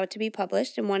not allow it to be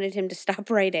published and wanted him to stop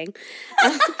writing.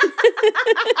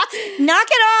 Knock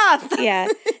it off! Yeah.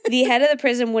 The head of the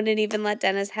prison wouldn't even let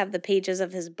Dennis have the pages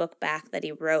of his book back that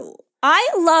he wrote. I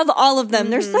love all of them.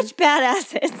 They're Mhm. such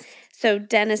badasses. So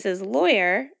Dennis's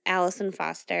lawyer, Allison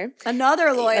Foster,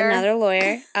 Another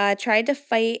lawyer. tried to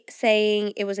fight,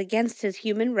 saying it was against his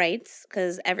human rights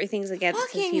because everything's against his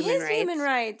Fucking human his rights. human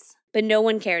rights. But no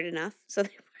one cared enough, so they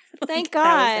were Thank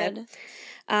that was it.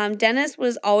 God. Dennis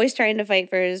was always trying to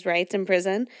fight for his rights in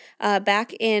prison.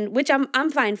 Back in which I'm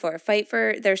fine for. Fight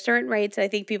for there's certain rights I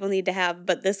think people need to have,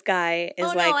 but this guy is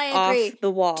Oh, no, I agree. off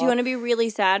the wall. Do you want to be really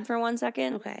sad for 1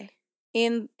 second? Okay.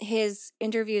 In his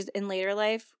interviews in later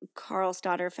life, Carl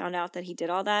Stoddard found out that he did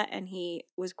all that, and he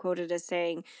was quoted as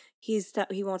saying he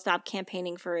won't stop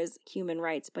campaigning for his human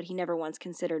rights, but he never once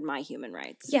considered my human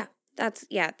rights. Yeah. That's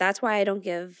why I don't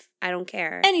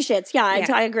care. Any shits. Yeah, Yeah.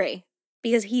 I agree.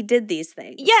 because he did these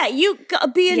things. Yeah,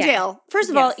 be in Yeah. jail. First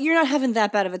of all, Yes. you're not having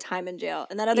that bad of a time in jail.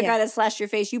 And that other Yeah. guy that slashed your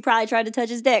face, you probably tried to touch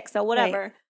his dick, so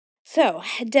whatever. So,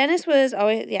 Dennis was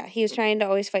he was trying to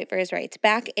always fight for his rights.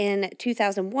 Back in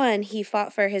 2001, he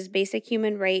fought for his basic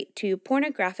human right to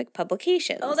pornographic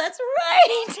publications. Oh, that's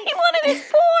right. He wanted his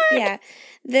porn. Yeah.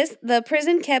 The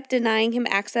prison kept denying him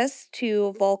access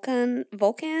to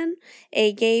Vulcan,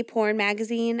 a gay porn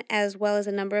magazine, as well as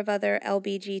a number of other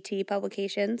LBGT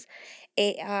publications.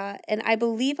 And I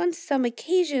believe on some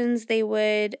occasions they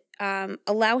would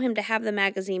allow him to have the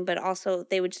magazine, but also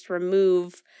they would just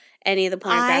remove any of the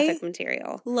pornographic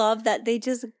material. Love that they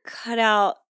just cut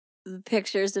out the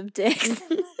pictures of dicks.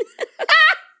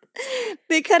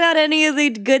 They cut out any of the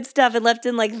good stuff and left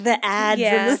in like the ads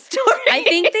and the stories. I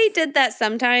think they did that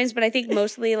sometimes, but I think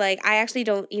mostly I actually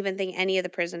don't even think any of the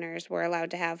prisoners were allowed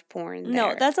to have porn there.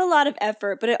 No, that's a lot of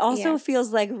effort, but it also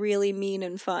feels like really mean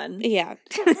and fun. Yeah.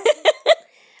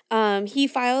 He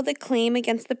filed a claim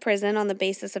against the prison on the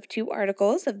basis of 2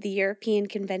 articles of the European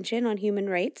Convention on Human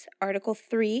Rights, Article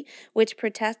 3, which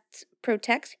protects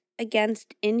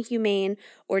against inhumane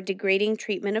or degrading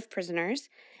treatment of prisoners,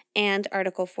 and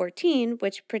Article 14,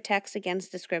 which protects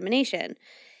against discrimination.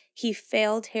 He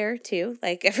failed here, too.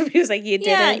 Everybody was like, you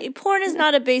didn't. Yeah, porn is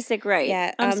not a basic right.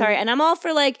 Yeah, I'm sorry. And I'm all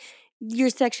for, your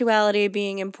sexuality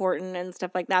being important and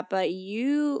stuff like that, but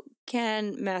you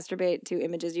can masturbate to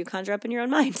images you conjure up in your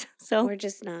own mind. So Or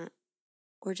just not.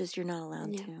 Or just you're not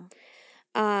allowed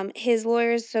to. His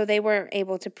lawyers, so they were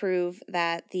able to prove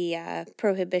that the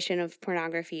prohibition of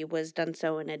pornography was done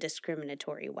so in a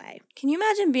discriminatory way. Can you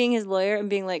imagine being his lawyer and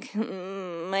being like,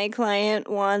 my client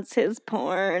wants his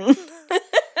porn?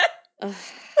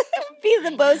 Be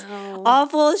the most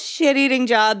awful shit-eating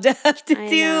job to have to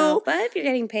do. Know, but if you're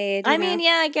getting paid, I mean,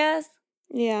 yeah, I guess.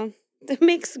 Yeah. It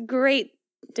makes great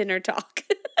dinner talk.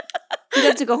 You'd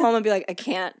have to go home and be like, I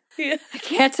can't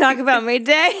talk about my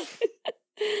day.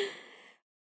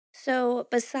 So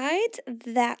besides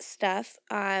that stuff,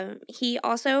 he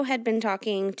also had been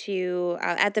talking to,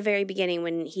 at the very beginning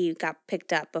when he got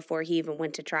picked up before he even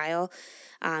went to trial,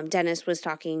 Dennis was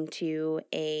talking to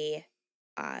a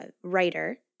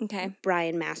writer,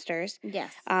 Brian Masters.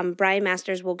 Yes. Brian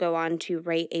Masters will go on to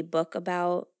write a book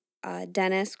about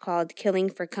Dennis called Killing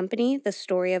for Company, the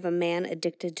story of a man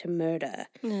addicted to murder.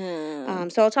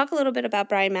 So I'll talk a little bit about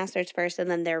Brian Masters first and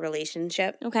then their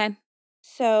relationship. Okay.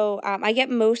 So I get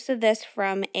most of this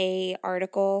from a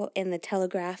article in the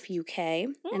Telegraph UK,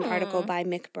 an article by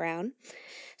Mick Brown.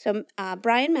 So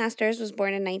Brian Masters was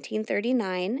born in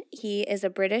 1939. He is a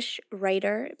British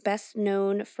writer, best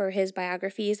known for his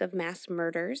biographies of mass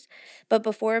murders. But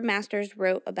before Masters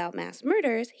wrote about mass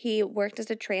murders, he worked as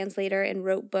a translator and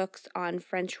wrote books on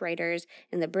French writers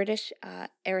in the British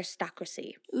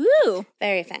aristocracy. Ooh.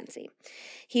 Very fancy.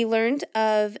 He learned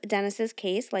of Dennis's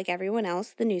case, like everyone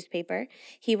else, the newspaper.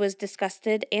 He was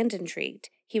disgusted and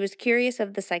intrigued. He was curious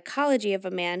of the psychology of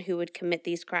a man who would commit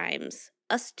these crimes.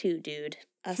 Us too, dude.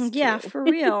 Us too. Yeah, for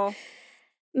real.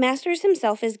 Masters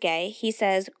himself is gay. He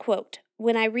says, quote,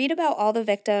 "When I read about all the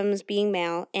victims being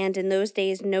male, and in those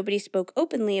days nobody spoke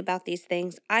openly about these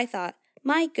things, I thought,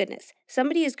 my goodness,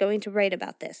 somebody is going to write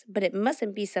about this, but it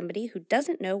mustn't be somebody who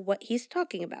doesn't know what he's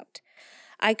talking about.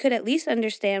 I could at least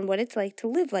understand what it's like to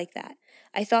live like that.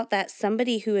 I thought that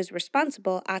somebody who is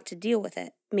responsible ought to deal with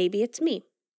it. Maybe it's me."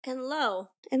 And lo,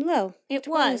 it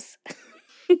was.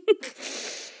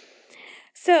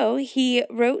 So he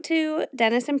wrote to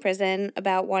Dennis in prison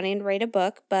about wanting to write a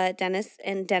book, but Dennis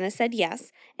said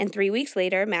yes. And 3 weeks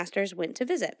later, Masters went to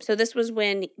visit. So this was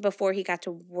before he got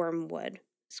to Wormwood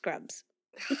Scrubs.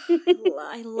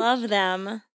 I love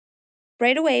them.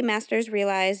 Right away, Masters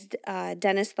realized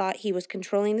Dennis thought he was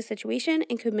controlling the situation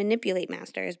and could manipulate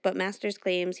Masters, but Masters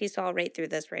claims he saw right through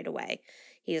this right away.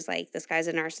 He was like, this guy's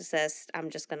a narcissist. I'm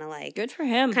just going to good for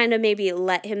him. Kind of maybe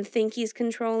let him think he's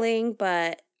controlling,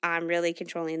 but I'm really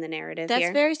controlling the narrative here.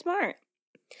 That's very smart.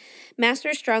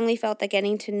 Masters strongly felt that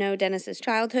getting to know Dennis's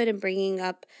childhood and bringing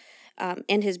up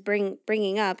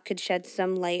could shed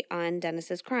some light on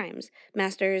Dennis's crimes.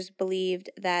 Masters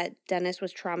believed that Dennis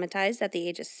was traumatized at the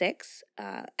age of 6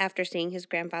 after seeing his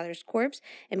grandfather's corpse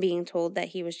and being told that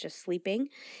he was just sleeping,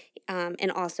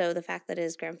 and also the fact that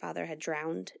his grandfather had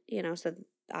drowned. So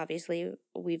obviously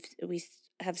we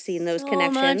have seen those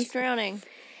connections. So much drowning.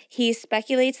 He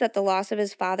speculates that the loss of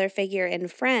his father figure and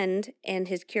friend and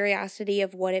his curiosity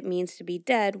of what it means to be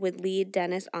dead would lead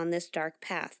Dennis on this dark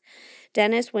path.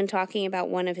 Dennis, when talking about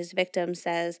one of his victims,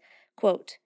 says,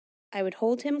 quote, "I would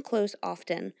hold him close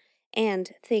often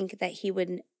and think that he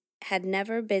had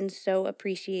never been so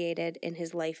appreciated in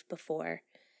his life before.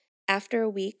 After a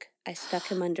week, I stuck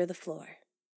him under the floor."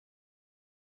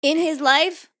 In his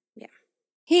life? Yeah.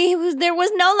 There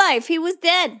was no life. He was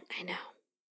dead.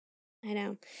 I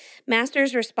know.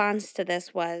 Masters' response to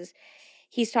this was,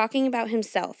 he's talking about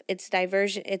himself. It's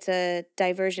a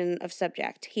diversion of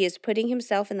subject. He is putting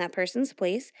himself in that person's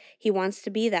place. He wants to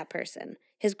be that person.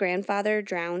 His grandfather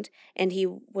drowned, and he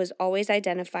was always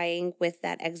identifying with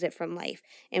that exit from life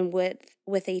and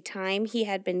with a time he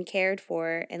had been cared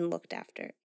for and looked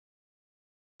after.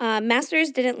 Masters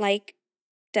didn't like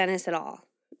Dennis at all.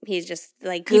 He's just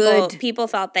like, people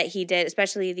thought that he did,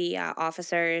 especially the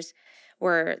officers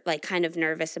were like kind of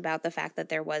nervous about the fact that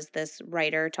there was this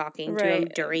writer talking to him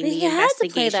during the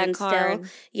investigation still.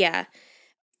 Yeah.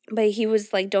 But he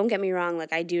was like, don't get me wrong,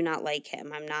 like, I do not like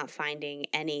him. I'm not finding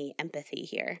any empathy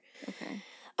here. Okay.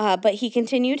 But he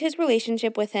continued his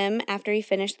relationship with him after he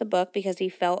finished the book because he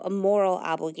felt a moral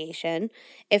obligation.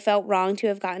 It felt wrong to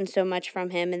have gotten so much from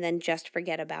him and then just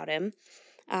forget about him.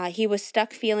 He was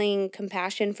stuck feeling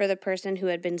compassion for the person who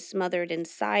had been smothered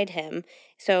inside him.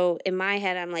 So in my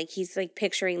head, I'm like, he's like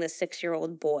picturing the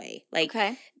 6-year-old boy. Like,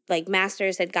 okay. Like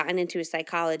Masters had gotten into his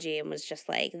psychology and was just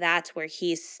like, that's where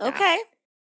he's stuck. Okay.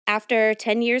 After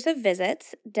 10 years of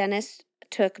visits, Dennis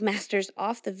took Masters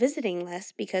off the visiting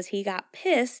list because he got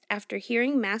pissed after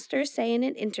hearing Masters say in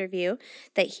an interview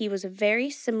that he was very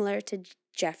similar to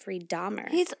Jeffrey Dahmer.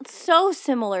 He's so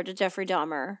similar to Jeffrey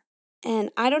Dahmer.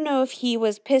 And I don't know if he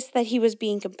was pissed that he was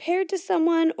being compared to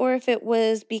someone or if it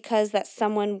was because that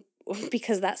someone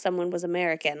was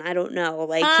American. I don't know.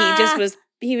 Like,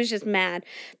 he was just mad.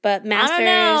 But Masters, I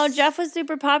don't know. Jeff was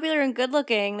super popular and good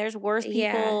looking. There's worse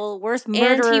people, worse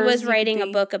murderers. And he was writing a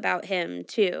book about him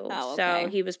too. Oh, okay. So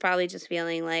he was probably just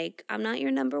feeling like, I'm not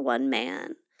your number one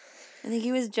man. I think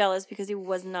he was jealous because he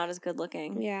was not as good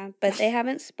looking. Yeah, but they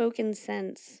haven't spoken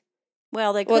since.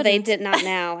 Well, they couldn't. Well, they did not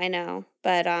now, I know.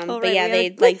 But right, yeah, they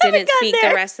like didn't speak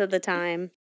the rest of the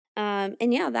time.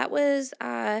 And yeah, that was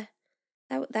that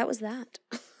was that.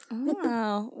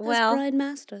 Oh, well. Brian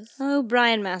Masters. Oh,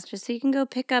 Brian Masters. So you can go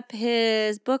pick up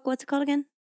his book. What's it called again?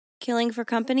 Killing for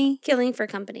Company? Killing for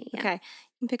Company, yeah. Okay. You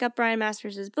can pick up Brian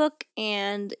Masters' book,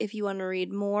 and if you want to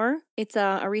read more, it's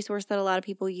a resource that a lot of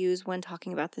people use when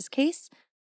talking about this case.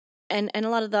 And a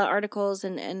lot of the articles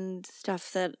and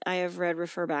stuff that I have read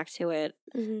refer back to it.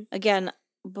 Mm-hmm. Again,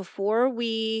 before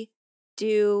we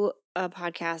do a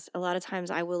podcast, a lot of times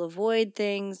I will avoid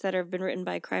things that have been written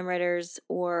by crime writers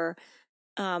or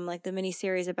like the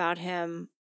miniseries about him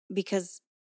because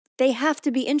they have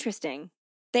to be interesting.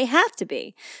 They have to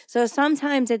be. So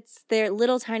sometimes it's their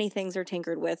little tiny things are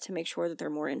tinkered with to make sure that they're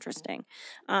more interesting.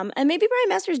 And maybe Brian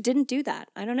Masters didn't do that.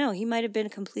 I don't know. He might have been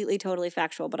completely, totally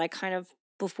factual, but I kind of,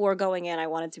 before going in, I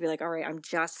wanted to be like, all right, I'm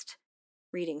just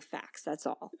reading facts. That's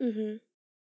all. Mm-hmm.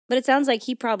 But it sounds like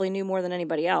he probably knew more than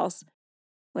anybody else,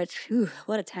 which,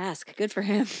 what a task. Good for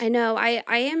him. I know. I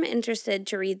am interested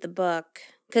to read the book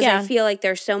because I feel like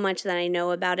there's so much that I know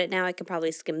about it now. I could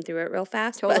probably skim through it real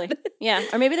fast. Totally. Yeah.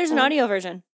 Or maybe there's an audio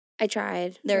version. I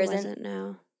tried. There isn't,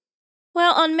 no.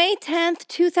 Well, on May 10th,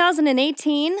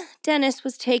 2018, Dennis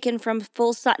was taken from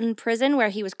Full Sutton Prison, where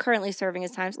he was currently serving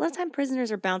his time. So a lot of time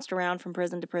prisoners are bounced around from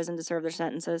prison to serve their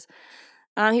sentences.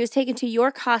 He was taken to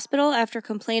York Hospital after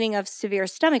complaining of severe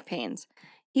stomach pains.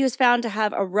 He was found to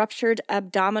have a ruptured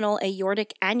abdominal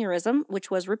aortic aneurysm, which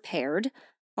was repaired,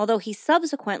 although he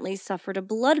subsequently suffered a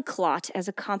blood clot as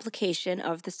a complication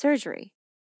of the surgery.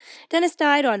 Dennis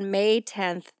died on May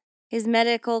 10th. His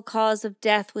medical cause of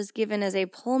death was given as a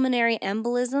pulmonary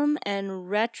embolism and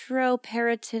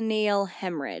retroperitoneal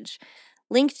hemorrhage,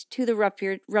 linked to the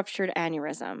ruptured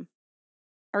aneurysm.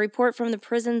 A report from the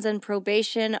Prisons and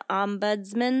Probation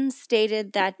Ombudsman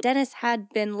stated that Dennis had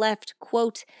been left,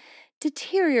 quote,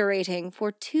 deteriorating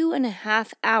for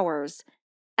 2.5 hours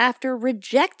after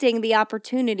rejecting the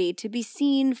opportunity to be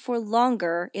seen for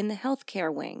longer in the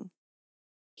healthcare wing.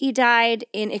 He died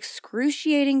in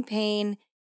excruciating pain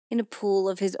in a pool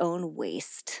of his own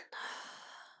waste,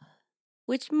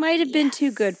 which might have been too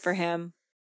good for him,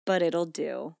 but it'll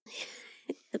do.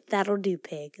 That'll do,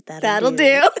 pig. That'll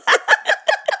do.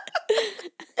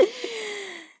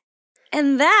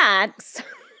 And that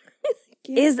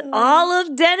is all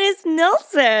of Dennis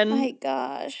Nilsen. My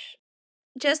gosh.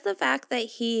 Just the fact that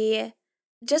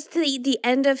just the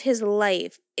end of his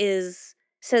life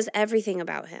says everything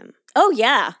about him. Oh,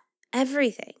 yeah.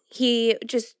 Everything.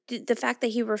 The fact that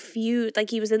he refused, like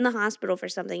he was in the hospital for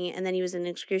something and then he was in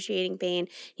excruciating pain.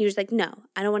 He was like, no,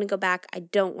 I don't want to go back. I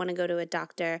don't want to go to a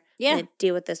doctor. Yeah. I'm gonna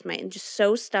deal with this. And just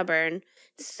so stubborn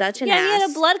such an Yeah, ass. he had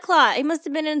a blood clot. He must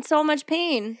have been in so much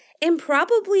pain. And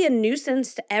probably a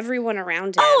nuisance to everyone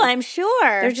around him. Oh, I'm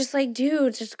sure. They're just like,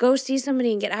 dude, just go see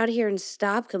somebody and get out of here and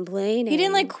stop complaining. He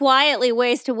didn't quietly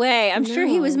waste away. I'm sure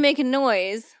he was No. making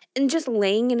noise. And just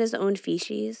laying in his own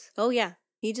feces. Oh, yeah.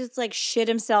 He just shit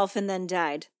himself and then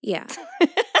died. Yeah.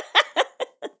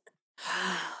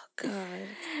 God.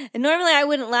 And normally I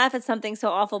wouldn't laugh at something so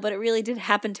awful, but it really did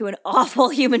happen to an awful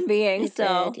human being. It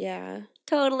so did, yeah.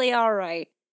 totally all right.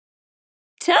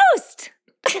 Toast!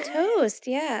 Toast,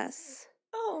 yes.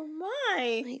 Oh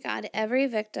my. My God, every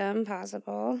victim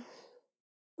possible.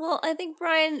 Well, I think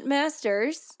Brian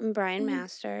Masters And Brian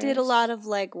Masters did a lot of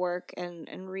legwork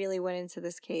and really went into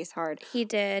this case hard. He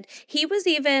did. He was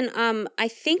even, I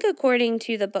think according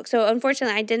to the book, so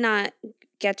unfortunately I did not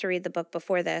get to read the book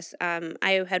before this.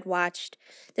 I had watched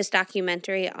this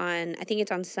documentary on, I think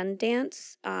it's on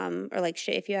Sundance, or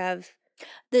if you have...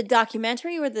 The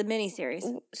documentary or the miniseries?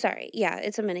 Sorry, yeah,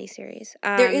 it's a miniseries.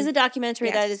 There is a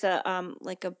documentary that yes. is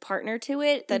a partner to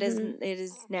it that is it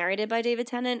is narrated by David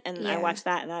Tennant, and I watched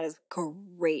that, and that is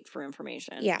great for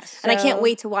information. Yes, and I can't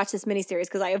wait to watch this miniseries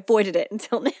because I avoided it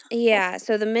until now. Yeah,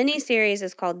 so the miniseries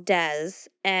is called Des,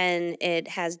 and it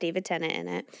has David Tennant in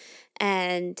it.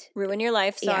 And Ruin Your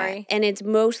Life, sorry. Yeah, and it's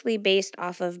mostly based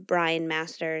off of Brian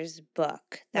Masters'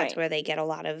 book. That's right. where they get a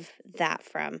lot of that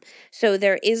from. So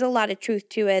there is a lot of truth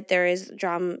to it. There is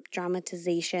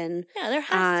dramatization. Yeah, there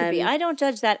has to be. I don't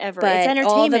judge that ever. But it's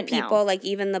entertainment all the people, now.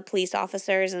 Even the police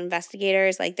officers and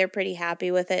investigators, they're pretty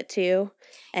happy with it too.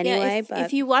 Anyway, yeah,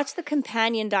 if you watch the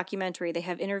companion documentary, they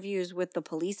have interviews with the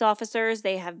police officers.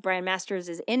 They have Brian Masters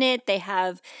is in it. They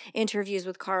have interviews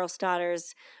with Carl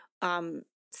Stodder's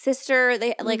sister.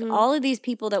 They all of these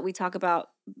people that we talk about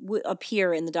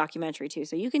appear in the documentary too,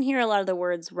 so you can hear a lot of the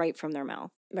words right from their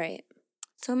mouth. Right.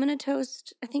 So I'm gonna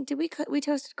toast. I think we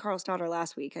toasted Carl Stodder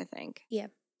last week. I think. Yeah.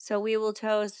 So we will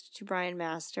toast to Brian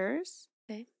Masters.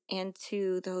 Okay. And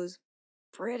to those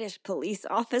British police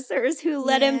officers who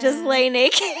let him just lay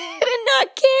naked and not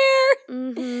care.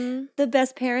 Mm-hmm. The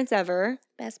best parents ever.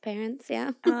 Best parents,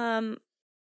 yeah. And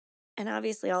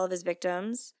obviously all of his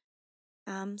victims.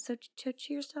 So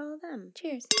cheers to all of them.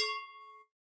 Cheers.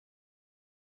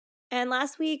 And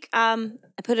last week, I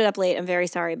put it up late. I'm very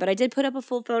sorry, but I did put up a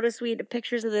full photo suite of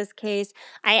pictures of this case.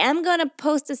 I am going to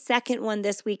post a second one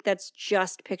this week that's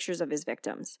just pictures of his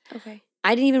victims. Okay.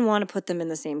 I didn't even want to put them in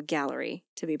the same gallery,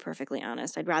 to be perfectly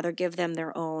honest. I'd rather give them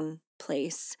their own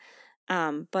place.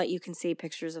 But you can see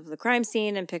pictures of the crime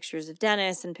scene and pictures of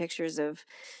Dennis and pictures of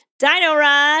Dino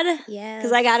Rod. Yeah.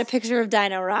 Because I got a picture of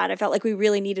Dino Rod. I felt like we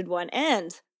really needed one.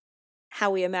 And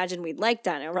how we imagined we'd like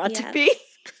Dino Rod to be.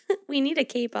 We need a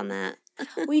cape on that.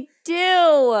 We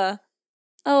do.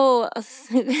 Oh,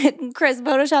 Chris,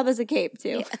 Photoshop is a cape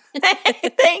too. Yeah.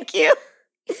 Thank you.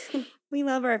 We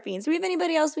love our fiends. Do we have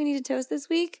anybody else we need to toast this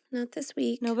week? Not this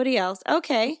week. Nobody else.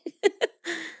 Okay.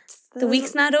 The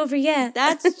week's not over yet.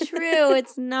 That's true.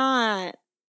 It's not.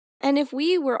 And if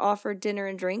we were offered dinner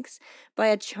and drinks by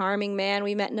a charming man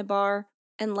we met in a bar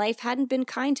and life hadn't been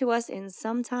kind to us in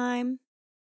some time,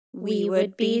 we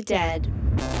would be dead.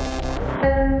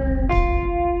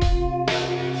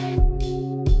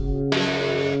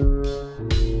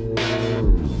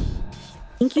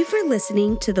 Thank you for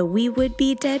listening to the We Would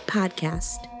Be Dead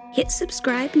podcast. Hit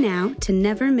subscribe now to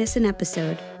never miss an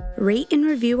episode. Rate and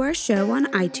review our show on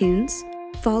iTunes.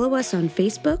 Follow us on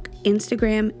Facebook,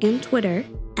 Instagram, and Twitter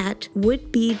at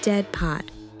Would Be Dead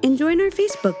Pod. And join our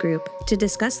Facebook group to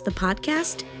discuss the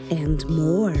podcast and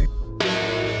more.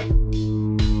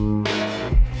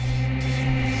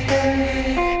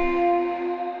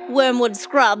 Wormwood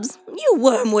Scrubs. You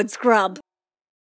Wormwood Scrub.